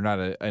mentioned you're not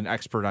an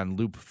expert on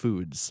Loop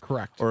foods.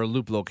 Correct. Or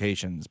Loop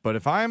locations. But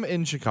if I'm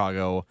in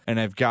Chicago and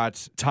I've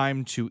got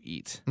time to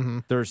eat,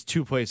 there's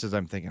 2 places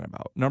I'm thinking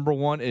about. Number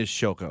 1 is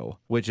Shoko,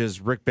 which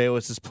is Rick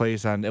Bayless's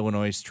place on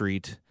Illinois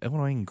Street.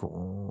 Illinois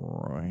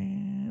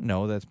and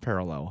No, that's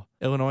parallel.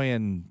 Illinois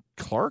and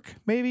Clark,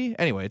 maybe?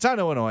 Anyway, it's out in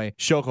Illinois.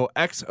 Shoko,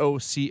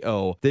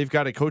 XOCO. They've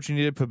got a Coach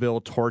Needed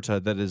Pabil torta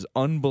that is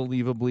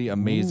unbelievably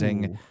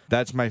amazing. Ooh.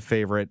 That's my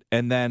favorite.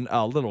 And then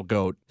Little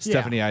Goat,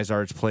 Stephanie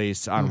Izard's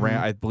place on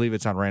I believe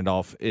it's on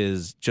Randolph,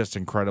 is just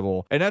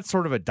incredible. And that's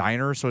sort of a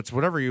diner, so it's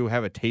whatever you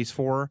have a taste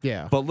for.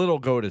 Yeah. But Little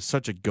Goat is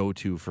such a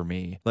go-to for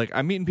me. Like,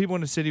 I'm meeting people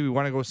in the city. We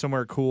want to go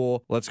somewhere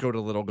cool. Let's go to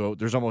Little Goat.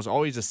 There's almost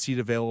always a seat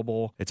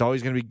available. It's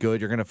always going to be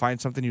good. You're going to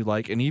find something you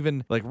like. And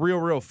even like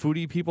real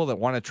foodie people that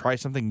want to try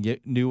something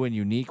new and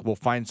unique will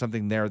find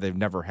something there they've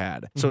never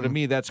had. So to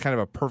me, that's kind of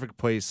a perfect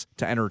place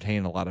to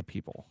entertain a lot of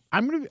people.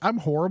 I'm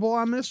horrible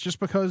on this just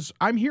because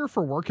I'm here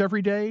for work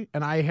every day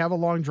and I have a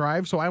long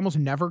drive, so I almost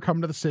never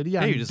come to the city.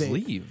 Yeah, you just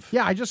leave.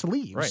 Yeah, I just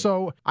leave. Right.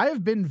 So I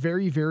have been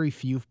very, very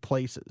few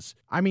places.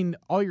 I mean,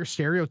 all your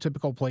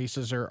stereotypical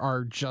places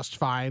are just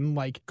fine.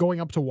 Like going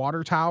up to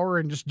Water Tower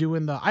and just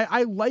doing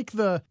I like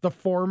the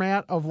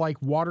format of like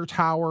Water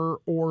Tower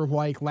or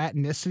like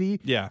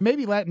Latinicity. Yeah.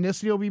 Maybe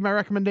Latinicity will be my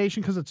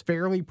recommendation because it's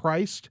fairly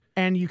priced.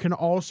 And you can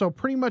also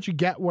pretty much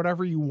get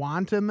whatever you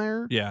want in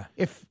there. Yeah.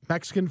 If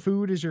Mexican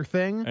food is your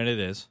thing. And it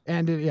is.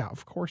 And yeah,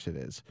 of course it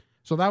is.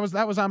 So that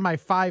was on my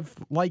 5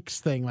 likes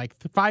thing, like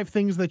 5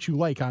 things that you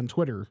like on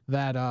Twitter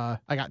that I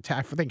got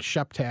tagged. I think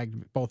Shep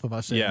tagged both of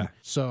us in. Yeah.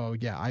 So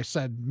yeah, I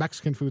said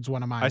Mexican food's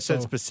one of mine. I said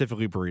so,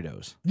 specifically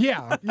burritos.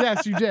 yeah,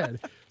 yes, you did.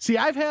 See,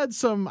 I've had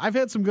some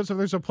good stuff.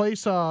 There's a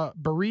place,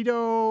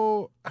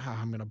 burrito.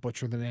 I'm gonna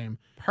butcher the name,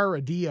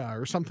 Paradia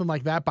or something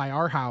like that,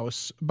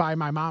 by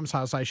my mom's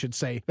house, I should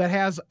say, that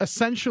has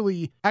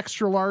essentially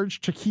extra large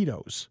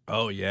taquitos.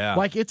 Oh yeah.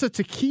 Like it's a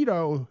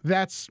taquito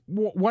that's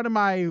what am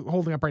I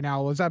holding up right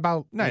now? Is that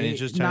about 9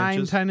 inches, 10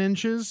 inches? 10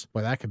 inches?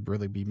 Well, that could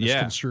really be Yeah.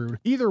 misconstrued.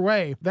 Either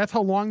way, that's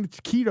how long the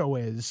taquito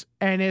is,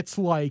 and it's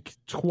like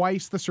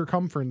twice the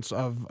circumference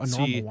of a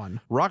normal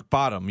one. Rock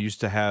Bottom used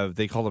to have,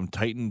 they call them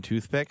Titan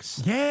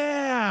toothpicks.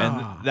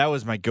 Yeah. And that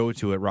was my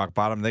go-to at Rock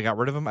Bottom. They got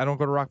rid of them. I don't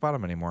go to Rock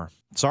Bottom anymore.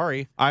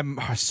 Sorry. I'm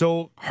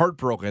so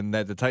heartbroken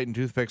that the Titan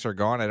toothpicks are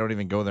gone. I don't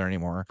even go there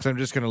anymore because I'm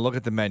just going to look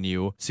at the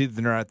menu, see that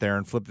they're not there,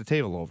 and flip the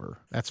table over.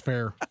 That's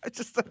fair.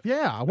 Just,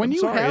 Yeah. When I'm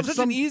you sorry. have It's such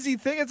some an easy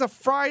thing. It's a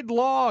fried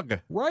log.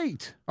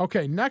 Right.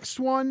 Okay, next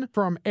one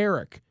from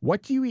Eric.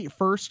 What do you eat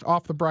first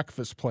off the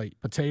breakfast plate?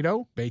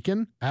 Potato,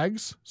 bacon,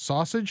 eggs,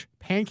 sausage,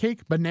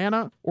 pancake,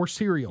 banana, or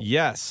cereal?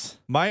 Yes.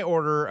 My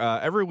order,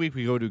 every week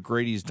we go to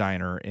Grady's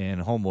Diner in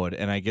Homewood,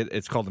 and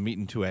it's called the meat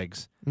and 2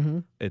 eggs. Mm-hmm.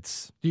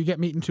 It's Do you get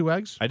meat and 2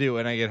 eggs? I do,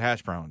 and I get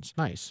hash browns.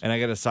 Nice. And I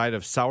get a side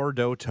of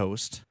sourdough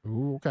toast.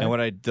 Ooh, okay.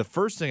 And the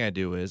first thing I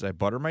do is I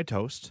butter my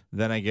toast.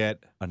 Then I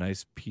get a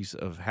nice piece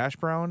of hash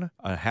brown,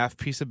 a half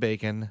piece of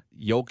bacon,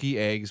 yolky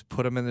eggs,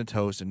 put them in the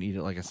toast, and eat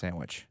it like a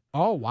sandwich.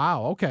 Oh,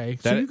 wow. Okay.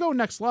 So you go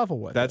next level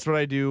with That's what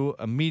I do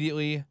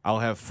immediately. I'll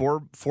have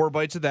four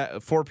bites of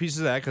that, 4 pieces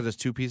of that because it's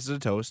 2 pieces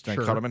of toast. And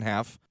Sure. I cut them in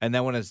half. And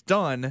then when it's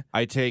done,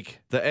 I take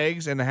the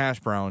eggs and the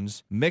hash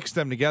browns, mix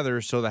them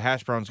together so the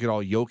hash browns get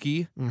all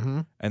yolky.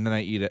 Mm-hmm. And then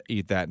I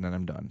eat that, and then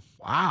I'm done.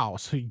 Wow.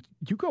 So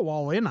you go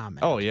all in on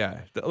that. Oh,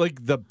 yeah.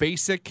 Like the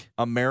basic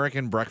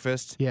American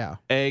breakfast. Yeah.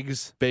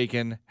 Eggs,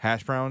 bacon,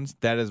 hash browns.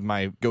 That is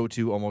my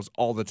go-to almost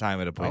all the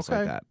time at a place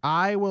like that.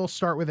 I will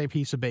start with a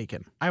piece of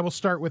bacon. I will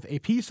start with a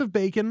piece of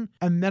bacon,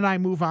 and then I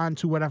move on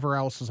to whatever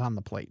else is on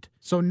the plate.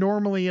 So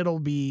normally it'll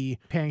be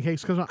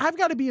pancakes because I've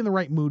got to be in the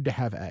right mood to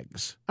have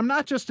eggs. I'm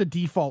not just a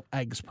default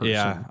eggs person.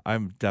 Yeah, I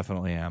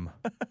definitely am.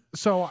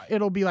 So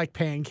it'll be like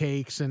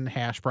pancakes and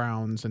hash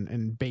browns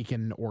and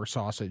bacon or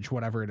sausage,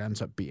 whatever it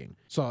ends up being.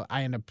 So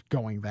I end up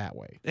going that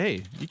way.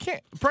 Hey,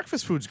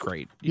 breakfast food's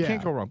great. You Yeah.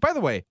 can't go wrong. By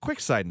the way, quick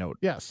side note.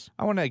 Yes.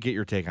 I want to get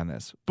your take on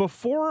this.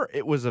 Before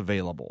it was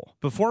available,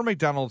 before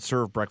McDonald's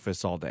served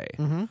breakfast all day,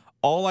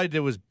 all I did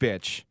was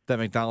bitch that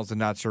McDonald's did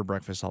not serve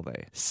breakfast all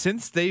day.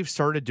 Since they've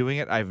started doing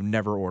it, I've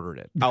never ordered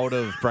it out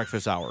of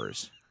breakfast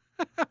hours.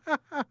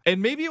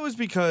 And maybe it was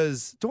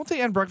because don't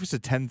they end breakfast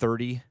at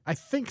 10:30? I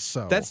think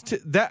so.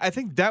 I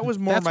think that was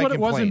more That's my what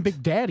complaint. it was in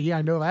Big Daddy.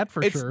 I know that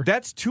for sure.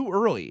 That's too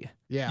early.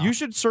 Yeah. You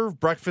should serve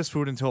breakfast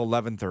food until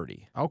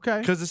 11:30. Okay.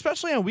 Because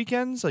especially on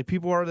weekends, like they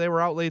were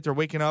out late, they're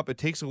waking up. It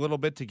takes a little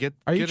bit to get.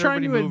 Are you get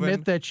trying to everybody moving.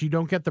 admit that you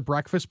don't get the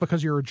breakfast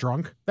because you're a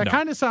drunk? That No.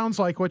 kind of sounds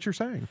like what you're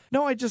saying.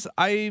 No,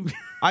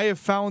 I have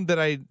found that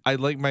I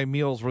like my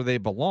meals where they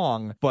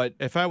belong. But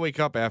if I wake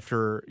up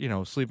after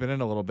sleeping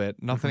in a little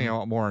bit, nothing I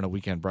want more on a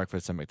weekend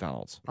breakfast than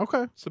McDonald's.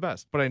 Okay. It's the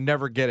best. But I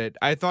never get it.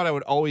 I thought I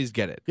would always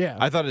get it. Yeah.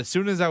 I thought as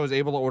soon as I was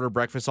able to order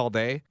breakfast all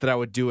day that I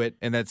would do it,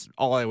 and that's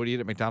all I would eat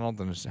at McDonald's,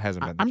 and it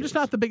hasn't been. I'm just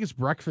not the biggest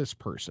breakfast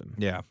person.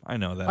 Yeah, I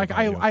know that. Like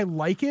about you. I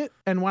like it,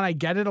 and when I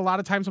get it, a lot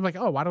of times I'm like,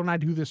 oh, why don't I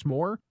do this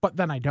more? But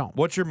then I don't.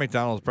 What's your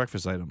McDonald's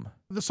breakfast item?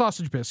 The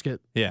sausage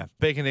biscuit. Yeah,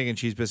 bacon, egg, and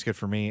cheese biscuit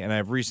for me. And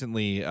I've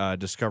recently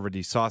discovered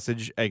the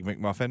sausage egg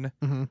McMuffin,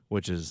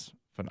 which is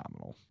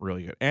phenomenal.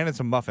 Really good. And it's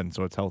a muffin,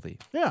 so it's healthy.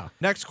 Yeah.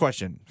 Next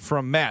question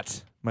from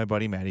Matt. my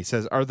buddy Matt. He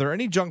says, are there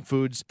any junk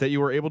foods that you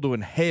were able to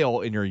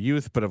inhale in your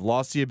youth but have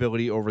lost the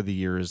ability over the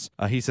years?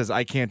 He says,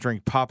 I can't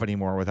drink pop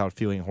anymore without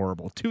feeling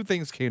horrible. Two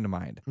things came to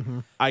mind.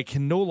 I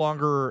can no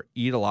longer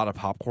eat a lot of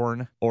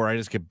popcorn, or I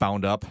just get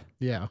bound up.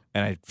 Yeah.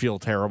 And I feel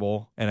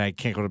terrible, and I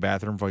can't go to the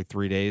bathroom for like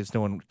 3 days.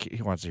 No one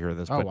wants to hear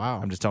this, but wow.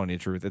 I'm just telling you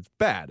the truth. It's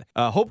bad.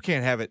 Hope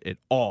can't have it at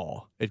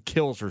all. It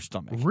kills her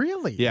stomach.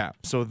 Really? Yeah.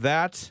 So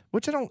that,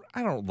 which I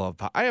don't love.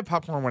 I have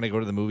popcorn when I go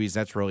to the movies.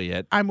 That's really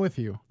it. I'm with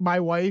you. My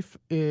wife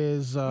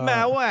is...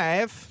 My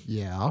wife.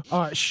 Yeah.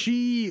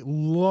 She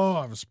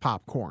loves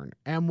popcorn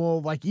and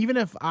will, like, even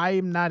if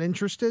I'm not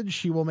interested,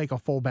 she will make a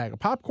full bag of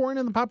popcorn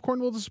and the popcorn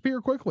will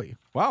disappear quickly.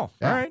 Wow.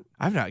 Yeah. All right.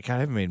 I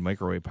haven't made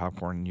microwave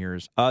popcorn in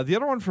years. The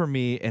other one for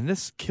me, and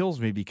this kills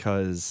me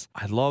because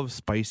I love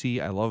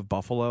spicy. I love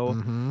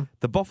buffalo.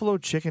 The buffalo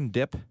chicken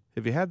dip.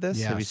 Have you had this?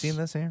 Yes. Have you seen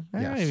this here?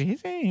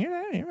 Yes.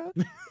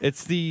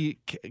 It's the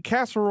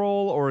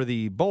casserole or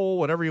the bowl,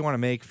 whatever you want to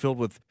make, filled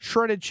with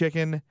shredded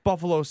chicken,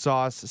 buffalo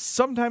sauce,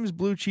 sometimes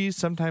blue cheese,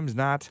 sometimes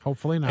not.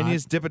 Hopefully not. And you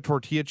just dip a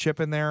tortilla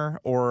chip in there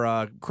or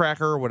a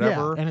cracker or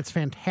whatever. Yeah, and it's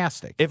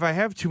fantastic. If I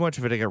have too much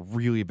of it, I get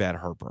really bad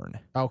heartburn.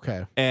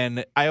 Okay.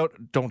 And I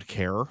don't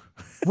care.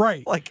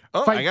 Right. Like,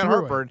 Fight I got through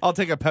heartburn. I'll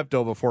take a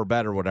Pepto before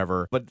bed or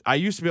whatever. But I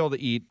used to be able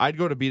to eat. I'd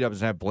go to Beat Ups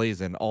and have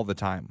Blazin' all the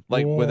time,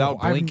 like Whoa, without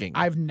blinking.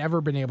 I've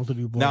never been able to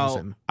do Now,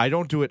 blazing. I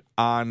don't do it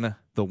on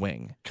the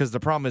wing because the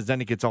problem is then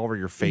it gets all over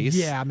your face.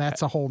 Yeah, and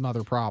that's a whole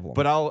nother problem.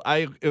 But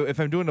if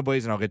I'm doing the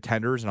Blazin', I'll get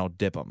tenders and I'll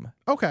dip them.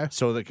 Okay.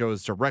 So that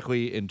goes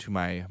directly into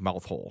my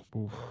mouth hole.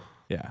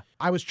 Yeah.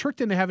 I was tricked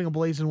into having a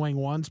blazing wing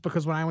once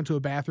because when I went to a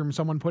bathroom,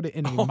 someone put it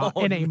in a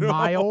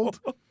mild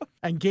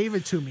and gave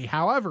it to me.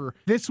 However,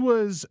 this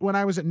was when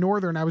I was at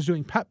Northern. I was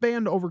doing pep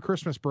band over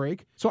Christmas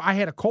break, so I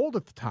had a cold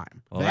at the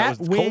time. Well,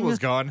 cold was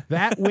gone.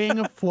 That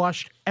wing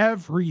flushed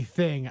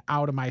everything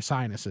out of my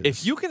sinuses.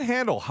 If you can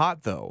handle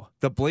hot, though,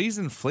 the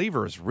Blazin'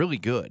 flavor is really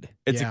good.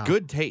 It's a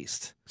good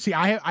taste. See,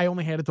 I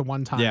only had it the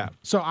one time. Yeah.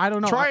 So I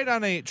don't know. Try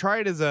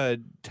it as a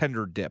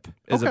tender dip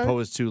as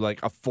opposed to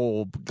like a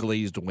full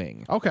glazed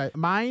wing. Okay.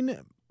 Mine,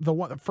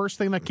 the first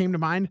thing that came to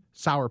mind,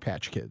 Sour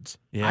Patch Kids.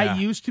 Yeah. I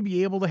used to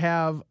be able to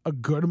have a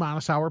good amount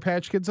of Sour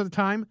Patch Kids at a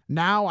time.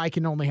 Now I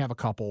can only have a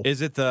couple.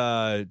 Is it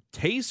the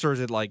taste or is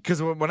it like,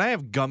 because when I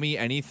have gummy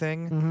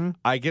anything,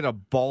 I get a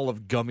ball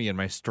of gummy in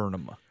my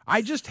sternum.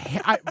 I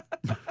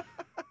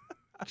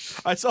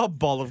saw a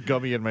ball of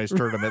gummy in my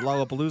sternum at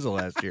Lollapalooza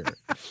last year.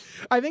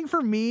 I think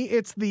for me,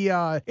 it's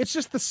it's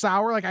just the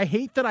sour. Like, I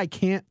hate that I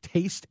can't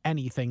taste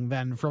anything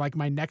then for like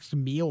my next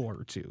meal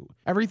or two.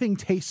 Everything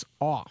tastes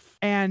off.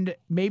 And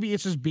maybe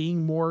it's just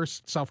being more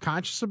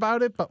self-conscious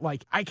about it, but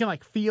like I can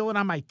like feel it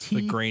on my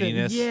teeth. The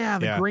graininess.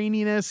 The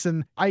graininess.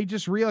 And I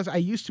just realized I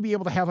used to be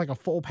able to have like a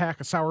full pack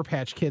of Sour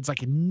Patch Kids,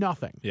 like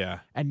nothing.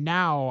 Yeah. And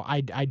now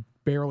I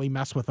barely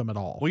mess with them at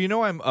all. Well, you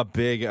know, I'm a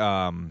big,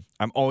 I'm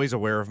always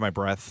aware of my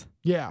breath.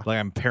 Yeah. Like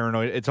I'm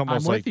paranoid. It's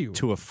almost I'm like with you.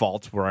 to a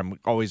fault where I'm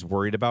always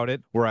worried about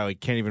it, where I like,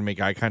 can't even make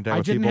eye contact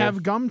with people. I didn't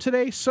have gum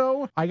today,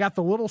 so I got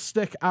the little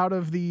stick out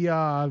of the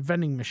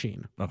vending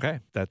machine. Okay.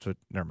 That's what,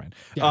 never mind.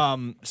 Yeah.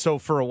 So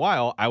for a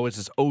while, I was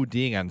just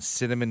ODing on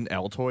cinnamon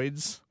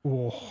Altoids.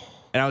 Oh.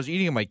 And I was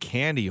eating my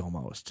candy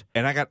almost.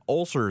 And I got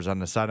ulcers on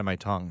the side of my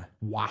tongue.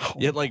 Wow.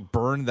 It like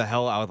burned the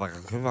hell out.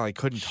 Like I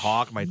couldn't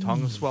talk. My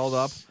tongue swelled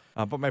up.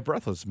 But my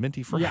breath was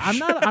minty fresh. Yeah,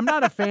 I'm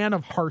not a fan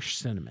of harsh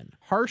cinnamon.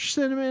 Harsh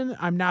cinnamon,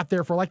 I'm not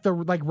there for. Like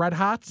Red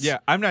Hots. Yeah,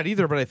 I'm not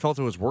either, but I felt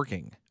it was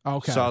working.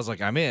 Okay. So I was like,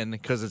 I'm in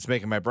because it's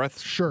making my breath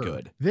sure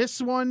good.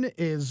 This one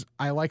is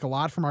I like a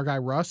lot from our guy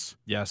Russ.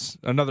 Yes,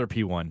 another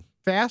P1.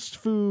 Fast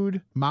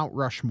food Mount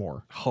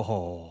Rushmore.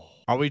 Oh.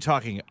 Are we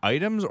talking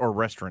items or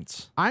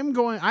restaurants? I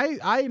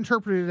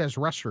interpreted it as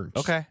restaurants.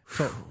 Okay.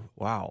 So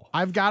wow.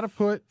 I've got to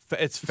put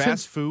it's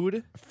fast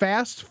food.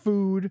 Fast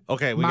food.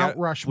 Okay, Mount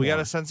Rushmore. We got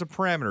a sense of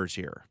parameters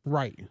here.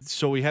 Right.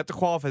 So we have to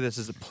qualify this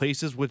as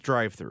places with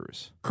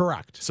drive-throughs.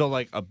 Correct. So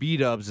like a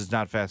B-Dubs is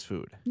not fast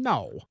food.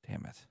 No.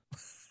 Damn it.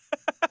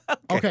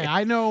 Okay,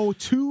 I know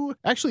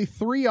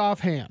three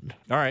offhand.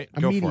 All right,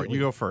 go for it. Immediately.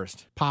 You go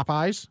first.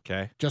 Popeyes.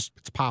 Okay. Just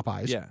it's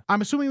Popeyes. Yeah.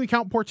 I'm assuming we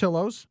count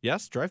Portillo's.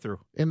 Yes, drive-through.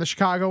 In the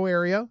Chicago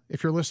area.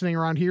 If you're listening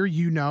around here,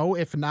 you know.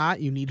 If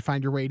not, you need to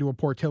find your way to a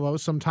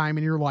Portillo's sometime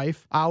in your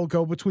life. I'll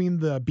go between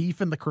the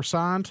beef and the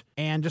croissant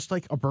and just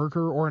like a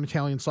burger or an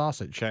Italian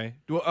sausage. Okay.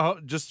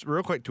 Just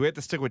real quick, do we have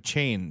to stick with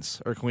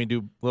chains or can we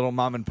do little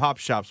mom and pop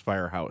shops by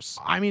our house?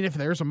 I mean, if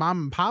there's a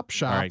mom and pop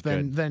shop, right,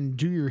 then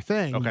do your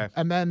thing. Okay.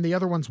 And then the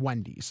other one's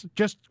Wendy's.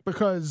 Just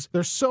because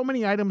there's so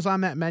many items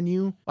on that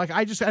menu. Like,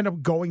 I just end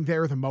up going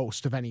there the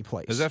most of any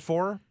place. Is that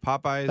 4?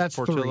 Popeyes, That's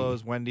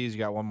Portillo's, Wendy's, you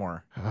got one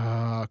more.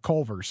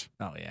 Culver's.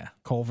 Oh, yeah.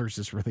 Culver's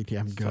is really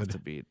damn It's good. tough to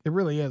beat. It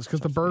really is, because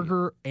the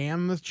burger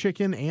and the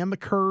chicken and the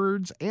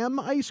curds and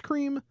the ice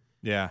cream.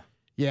 Yeah.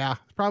 Yeah,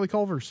 it's probably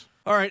Culver's.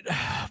 All right.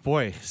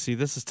 boy. See,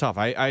 this is tough.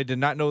 I did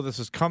not know this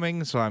was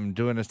coming, so I'm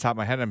doing this top of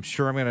my head. I'm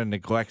sure I'm going to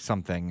neglect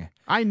something.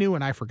 I knew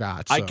and I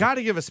forgot. So. I got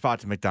to give a spot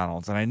to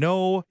McDonald's, and I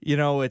know,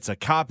 it's a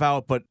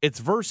cop-out, but it's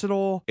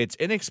versatile. It's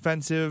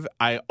inexpensive.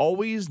 I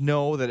always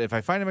know that if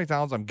I find a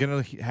McDonald's, I'm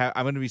going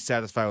to be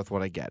satisfied with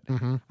what I get.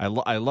 Mm-hmm.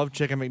 I love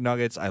chicken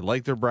McNuggets. I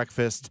like their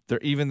breakfast.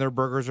 Even their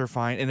burgers are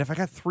fine. And if I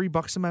got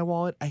 $3 in my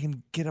wallet, I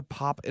can get a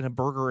pop and a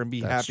burger and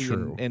be happy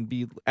and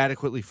be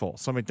adequately full.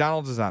 So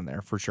McDonald's is on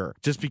there for sure,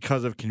 just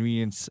because of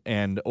convenience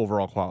and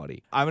overall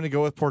quality. I'm going to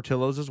go with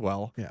Portillo's as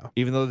well. Yeah.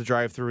 Even though the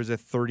drive-thru is a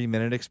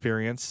 30-minute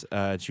experience,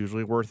 it's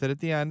usually worth it at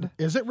the end.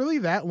 Is it really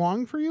that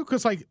long for you?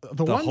 Because like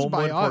the ones Homewood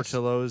by us,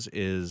 Portillo's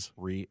is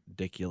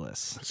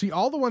ridiculous. See,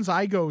 all the ones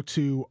I go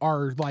to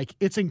are like,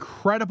 it's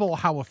incredible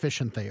how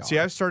efficient they are. See,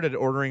 I've started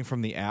ordering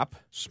from the app.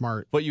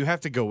 Smart. But you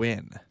have to go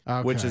in,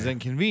 which is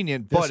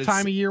inconvenient. This but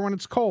time of year when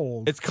it's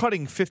cold. It's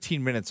cutting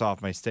 15 minutes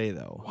off my stay,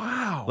 though.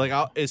 Wow. Like,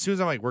 as soon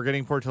as I'm like, we're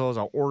getting Portillo's,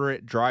 I'll order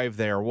it, drive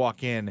there,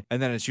 walk in,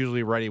 and then it's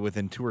usually ready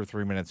within 2 or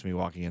 3 minutes of me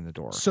walking in the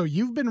door. So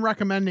you've been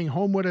recommending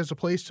Homewood as a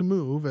place to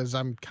move, as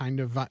I'm kind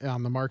of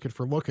on the market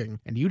for looking,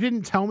 and you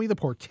didn't tell me the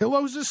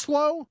Portillo's is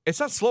slow? It's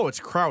not slow. It's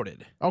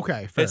crowded.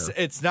 Okay, fair.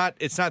 It's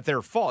not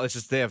their fault. It's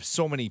just they have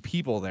so many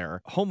people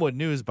there. Homewood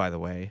News, by the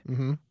way,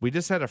 we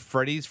just had a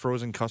Freddy's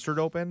frozen custard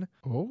open,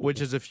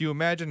 which is, if you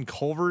imagine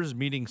Culver's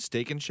meeting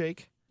Steak and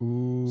Shake.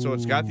 Ooh. So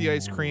it's got the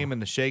ice cream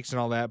and the shakes and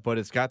all that, but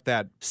it's got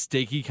that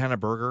steaky kind of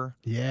burger.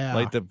 Yeah.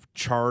 Like the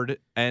charred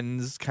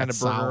ends kind of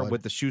burger solid.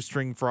 with the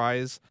shoestring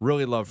fries.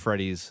 Really love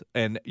Freddy's.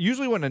 And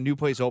usually when a new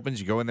place opens,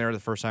 you go in there the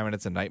first time and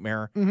it's a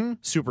nightmare.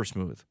 Super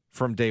smooth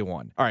from day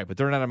one. All right, but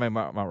they're not on my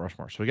Mount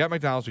Rushmore. So we got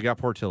McDonald's, we got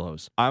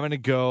Portillo's. I'm going to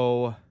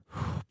go...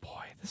 boy,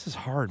 this is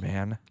hard,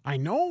 man. I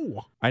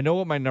know. I know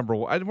what my number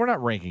one... We're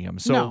not ranking them.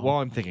 So No. while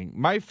I'm thinking,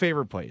 my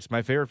favorite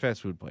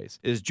fast food place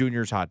is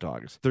Junior's Hot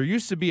Dogs. There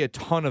used to be a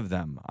ton of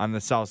them on the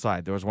south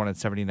side. There was one at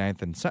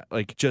 79th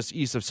and just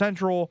east of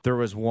Central. There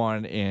was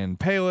one in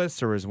Palos.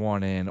 There was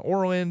one in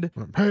Orland.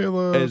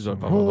 Palos.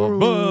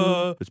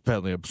 It's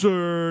patently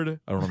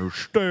absurd. I don't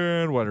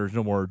understand why there's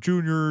no more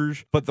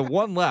Juniors. But the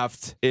one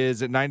left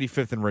is at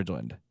 95th and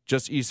Ridgeland,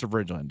 just east of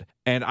Ridgeland.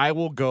 And I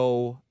will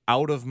go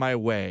out of my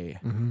way.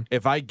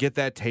 If I get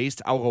that taste,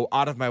 I'll go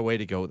out of my way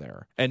to go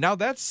there. And now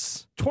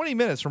that's 20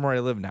 minutes from where I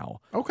live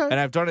now. Okay. And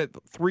I've done it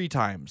 3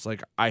 times.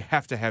 Like, I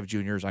have to have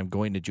Juniors. I'm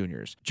going to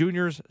Juniors.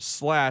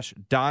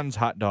 Juniors/Don's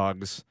Hot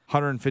Dogs,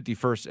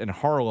 151st in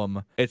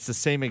Harlem. It's the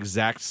same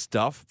exact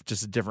stuff,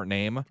 just a different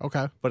name.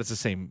 Okay. But it's the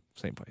same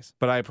place.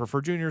 But I prefer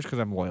Juniors because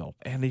I'm loyal.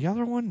 And the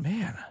other one,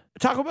 man,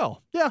 Taco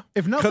Bell. Yeah.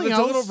 If nothing Because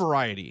else, it's a little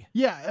variety.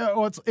 Yeah.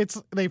 Well,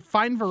 it's they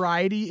find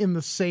variety in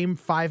the same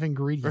 5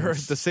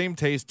 ingredients. The same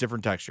taste,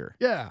 different texture.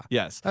 Yeah.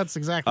 Yes. That's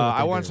exactly what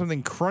I they want do.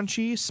 something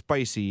crunchy,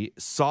 spicy,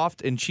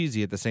 soft, and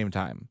cheesy at the same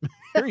time.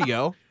 Here you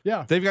go.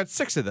 Yeah. They've got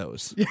 6 of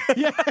those.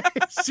 Yeah.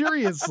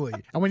 Seriously.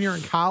 And when you're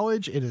in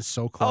college, it is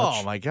so clutch.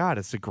 Oh, my God.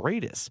 It's the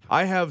greatest.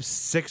 I have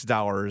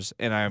 $6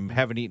 and I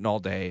haven't eaten all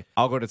day.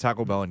 I'll go to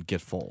Taco Bell and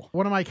get full.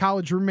 One of my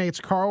college roommates,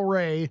 Carl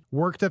Ray,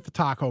 worked at the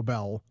Taco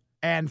Bell.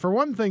 And for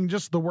one thing,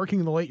 just the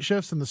working the late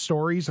shifts and the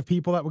stories of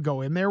people that would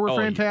go in there were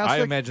fantastic.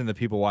 I imagine the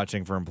people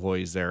watching for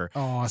employees there.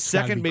 Oh, it's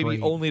second, gotta be maybe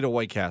great. only to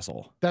White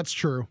Castle. That's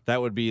true.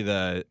 That would be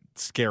the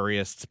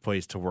scariest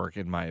place to work,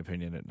 in my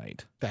opinion, at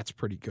night. That's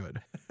pretty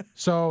good.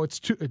 So it's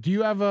do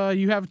you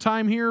have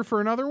time here for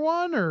another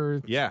one,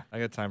 or Yeah, I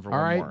got time for all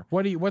one right?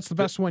 more. What's the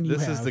best one you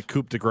This have? is the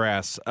Coupe de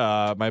Grace.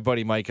 My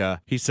buddy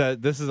Micah, he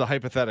said, this is a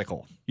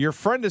hypothetical. Your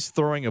friend is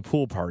throwing a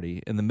pool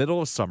party in the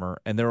middle of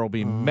summer, and there will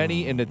be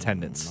many in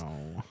attendance.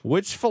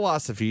 Which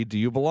philosophy do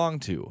you belong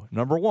to?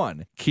 Number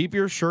 1, keep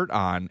your shirt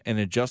on and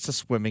adjust to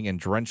swimming in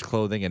drenched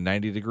clothing in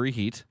 90-degree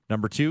heat.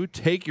 Number 2,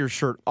 take your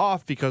shirt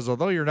off because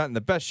although you're not in the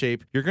best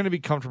shape, you're going to be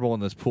comfortable in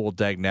this pool,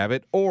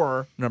 dagnabbit.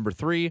 Or number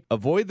 3,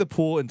 avoid the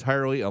pool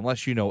entirely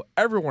unless you know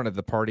everyone at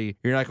the party.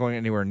 You're not going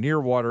anywhere near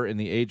water in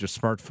the age of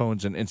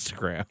smartphones and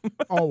Instagram.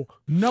 Oh,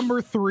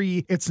 number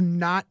 3, it's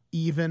not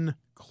even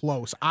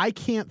close. I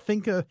can't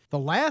think of the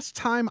last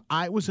time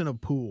I was in a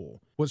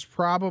pool was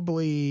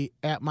probably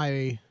at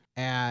my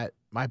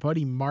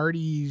buddy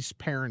Marty's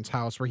parents'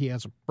 house, where he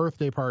has a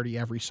birthday party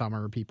every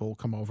summer. People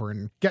come over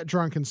and get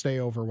drunk and stay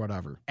over,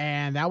 whatever.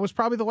 And that was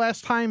probably the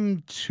last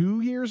time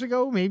 2 years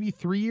ago, maybe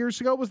 3 years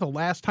ago, was the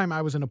last time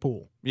I was in a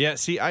pool. Yeah,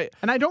 see, And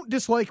I don't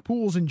dislike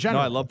pools in No,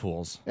 general. I love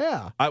pools.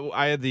 Yeah.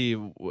 I had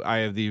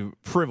the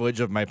privilege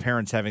of my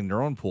parents having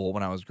their own pool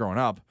when I was growing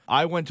up.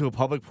 I went to a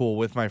public pool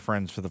with my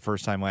friends for the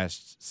first time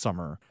last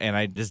summer, and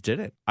I just did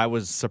it. I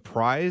was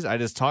surprised. I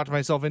just talked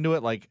myself into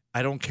it. Like,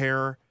 I don't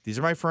care. These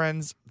are my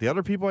friends. The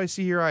other people I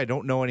see here, I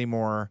don't know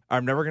anymore.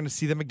 I'm never going to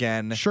see them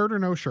again. Shirt or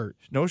no shirt?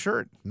 No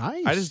shirt.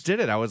 Nice. I just did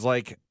it. I was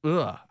like,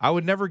 ugh. I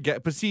would never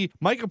get. But see,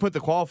 Micah put the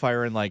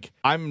qualifier in, like,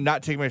 I'm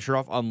not taking my shirt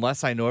off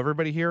unless I know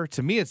everybody here.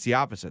 To me, it's the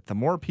opposite. The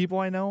more people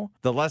I know,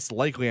 the less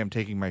likely I'm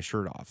taking my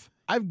shirt off.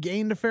 I've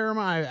gained a fair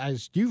amount.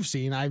 As you've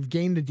seen, I've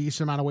gained a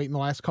decent amount of weight in the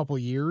last couple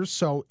of years.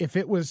 So if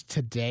it was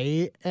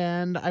today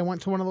and I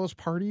went to one of those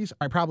parties,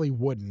 I probably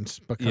wouldn't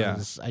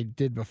because I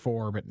did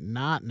before, but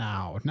not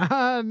now.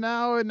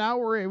 Now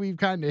we've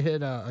kind of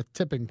hit a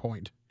tipping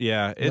point.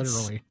 Yeah,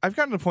 literally. I've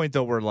gotten to the point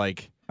though where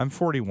like I'm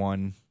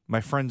 41. My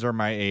friends are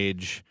my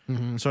age,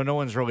 so no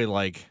one's really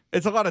like,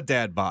 it's a lot of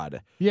dad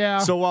bod. Yeah.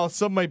 So while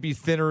some might be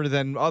thinner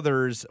than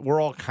others,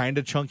 we're all kind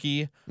of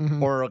chunky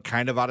or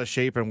kind of out of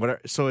shape and whatever.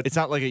 So it's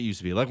not like it used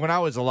to be. Like when I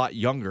was a lot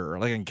younger,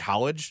 like in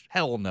college,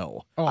 hell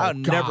no. Oh, I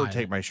would never God.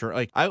 take my shirt.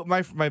 Like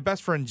my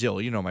best friend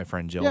Jill, you know my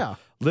friend Jill. Yeah.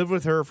 Lived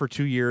with her for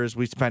 2 years.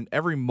 We spent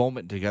every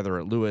moment together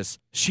at Lewis.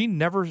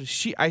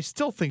 I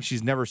still think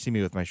she's never seen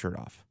me with my shirt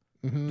off.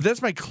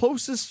 That's my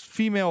closest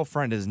female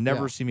friend has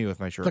never seen me with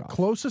my shirt off. The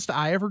closest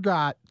I ever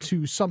got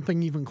to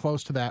something even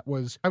close to that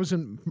was I was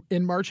in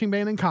marching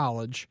band in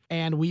college,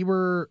 and we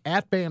were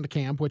at band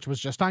camp, which was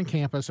just on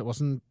campus. It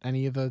wasn't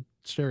any of the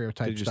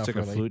stereotype Did you stuff. stick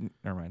really. a flute?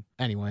 Never mind.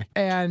 Anyway,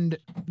 and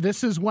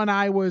this is when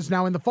I was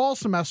now in the fall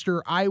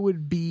semester, I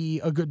would be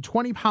a good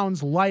 20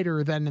 pounds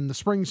lighter than in the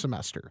spring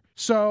semester.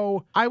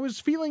 So I was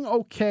feeling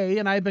okay,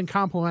 and I had been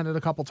complimented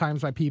a couple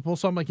times by people.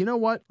 So I'm like, you know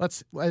what?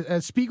 Let's,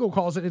 as Spiegel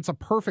calls it, it's a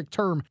perfect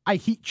term. I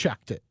heat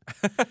checked it.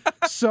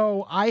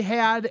 So I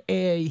had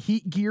a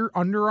heat gear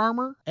Under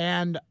Armour,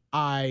 and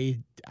I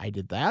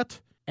did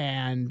that.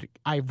 And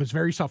I was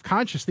very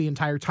self-conscious the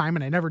entire time,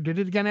 and I never did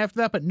it again after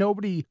that, but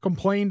nobody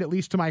complained, at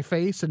least to my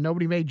face, and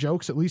nobody made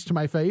jokes, at least to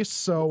my face.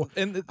 So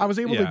I was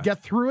able to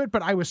get through it,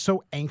 but I was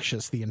so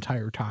anxious the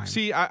entire time.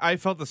 See, I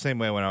felt the same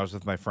way when I was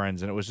with my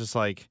friends, and it was just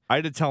like, I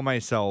had to tell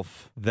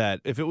myself that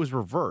if it was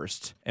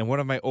reversed and one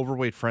of my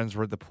overweight friends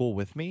were at the pool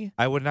with me,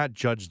 I would not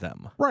judge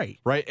them. Right.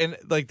 Right? And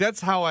like,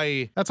 that's how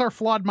That's our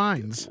flawed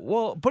minds.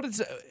 Well, but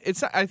it's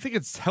I think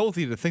it's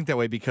healthy to think that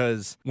way,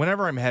 because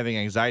whenever I'm having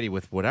anxiety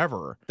with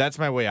whatever, that's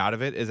my way out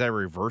of it, is I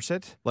reverse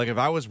it. Like if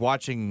I was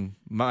watching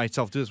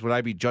myself do this, would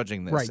I be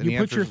judging this? Right. And You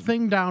put your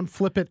thing down,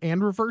 flip it,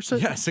 and reverse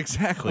it? Yes,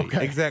 exactly.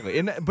 Okay.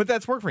 Exactly. But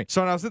that's worked for me.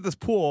 So when I was at this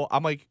pool,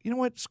 I'm like, you know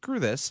what? Screw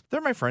this.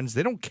 They're my friends.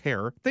 They don't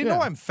care. They know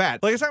I'm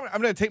fat. Like, it's not,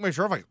 I'm going to take my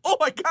shirt off like, oh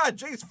my God,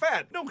 Jay's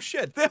fat. No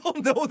shit. They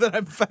all know that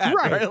I'm fat.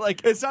 Right.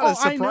 Like, it's not a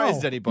surprise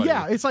to anybody.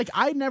 Yeah. It's like,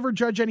 I never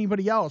judge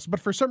anybody else,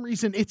 but for some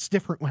reason, it's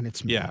different when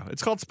it's me. Yeah.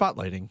 It's called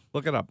spotlighting.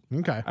 Look it up.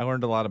 Okay. I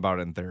learned a lot about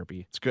it in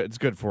therapy. It's good. It's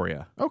good for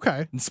you.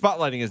 Okay. And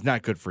spotlighting is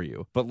not good for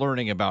you, but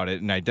learning about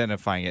it and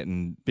identifying it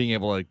and being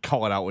able to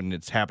call it out when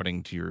it's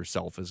happening to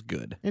yourself is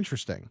good.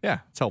 Interesting. Yeah,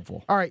 it's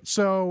helpful. All right,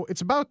 so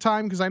it's about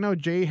time, because I know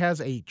Jay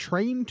has a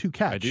train to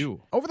catch. I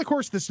do. Over the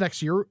course of this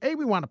next year,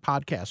 we want to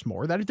podcast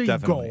more. That is the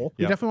Definitely. goal.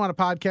 We definitely want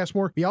to podcast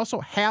more. We also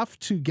have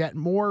to get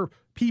more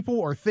people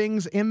or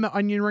things in the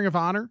Onion Ring of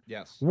Honor.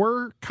 Yes.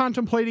 We're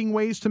contemplating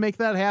ways to make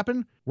that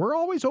happen. We're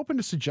always open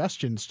to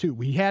suggestions, too.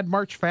 We had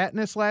March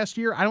Fatness last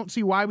year. I don't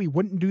see why we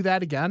wouldn't do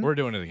that again. We're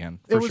doing it again,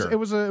 for sure. It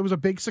was a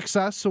big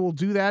success, so we'll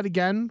do that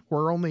again.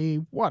 We're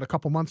only, a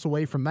couple months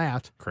away from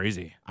that.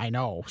 Crazy. I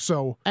know.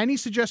 So any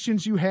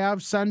suggestions you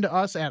have, send to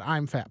us at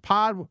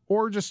I'mFatPod,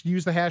 or just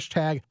use the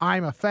hashtag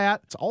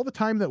I'mAFat. It's all the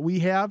time that we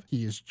have.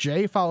 He is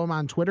Jay. Follow him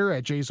on Twitter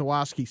at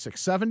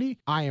JayZawoski670.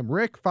 I am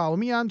Rick. Follow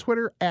me on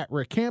Twitter at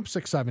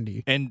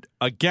RickCamp670. And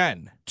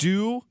again,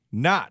 do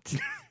not,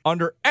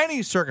 under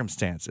any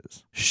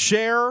circumstances,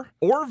 share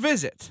or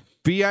visit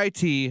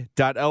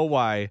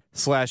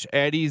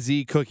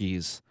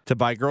bit.ly/AddieZ to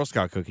buy Girl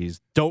Scout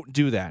cookies. Don't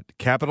do that.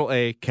 Capital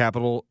A,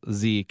 capital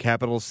Z,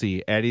 capital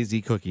C,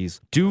 AddieZ cookies.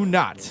 Do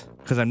not,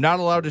 because I'm not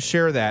allowed to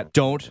share that.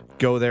 Don't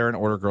go there and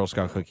order Girl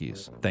Scout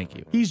cookies. Thank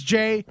you. He's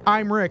Jay.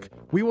 I'm Rick.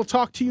 We will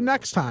talk to you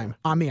next time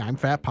on the I'm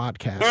Fat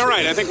podcast. All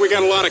right, I think we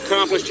got a lot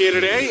accomplished here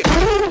today.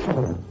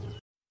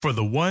 For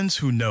the ones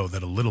who know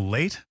that a little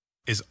late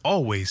is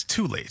always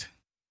too late,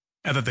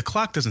 and that the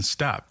clock doesn't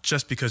stop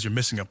just because you're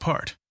missing a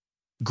part,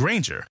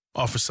 Grainger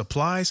offers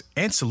supplies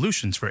and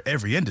solutions for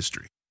every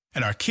industry.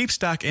 And our Keep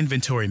Stock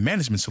inventory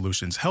management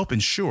solutions help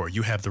ensure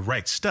you have the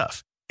right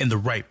stuff in the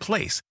right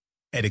place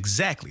at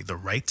exactly the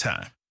right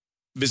time.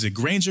 Visit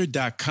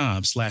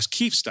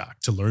Grainger.com/keepstock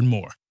to learn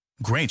more.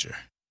 Grainger,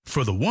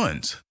 for the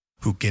ones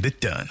who get it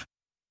done.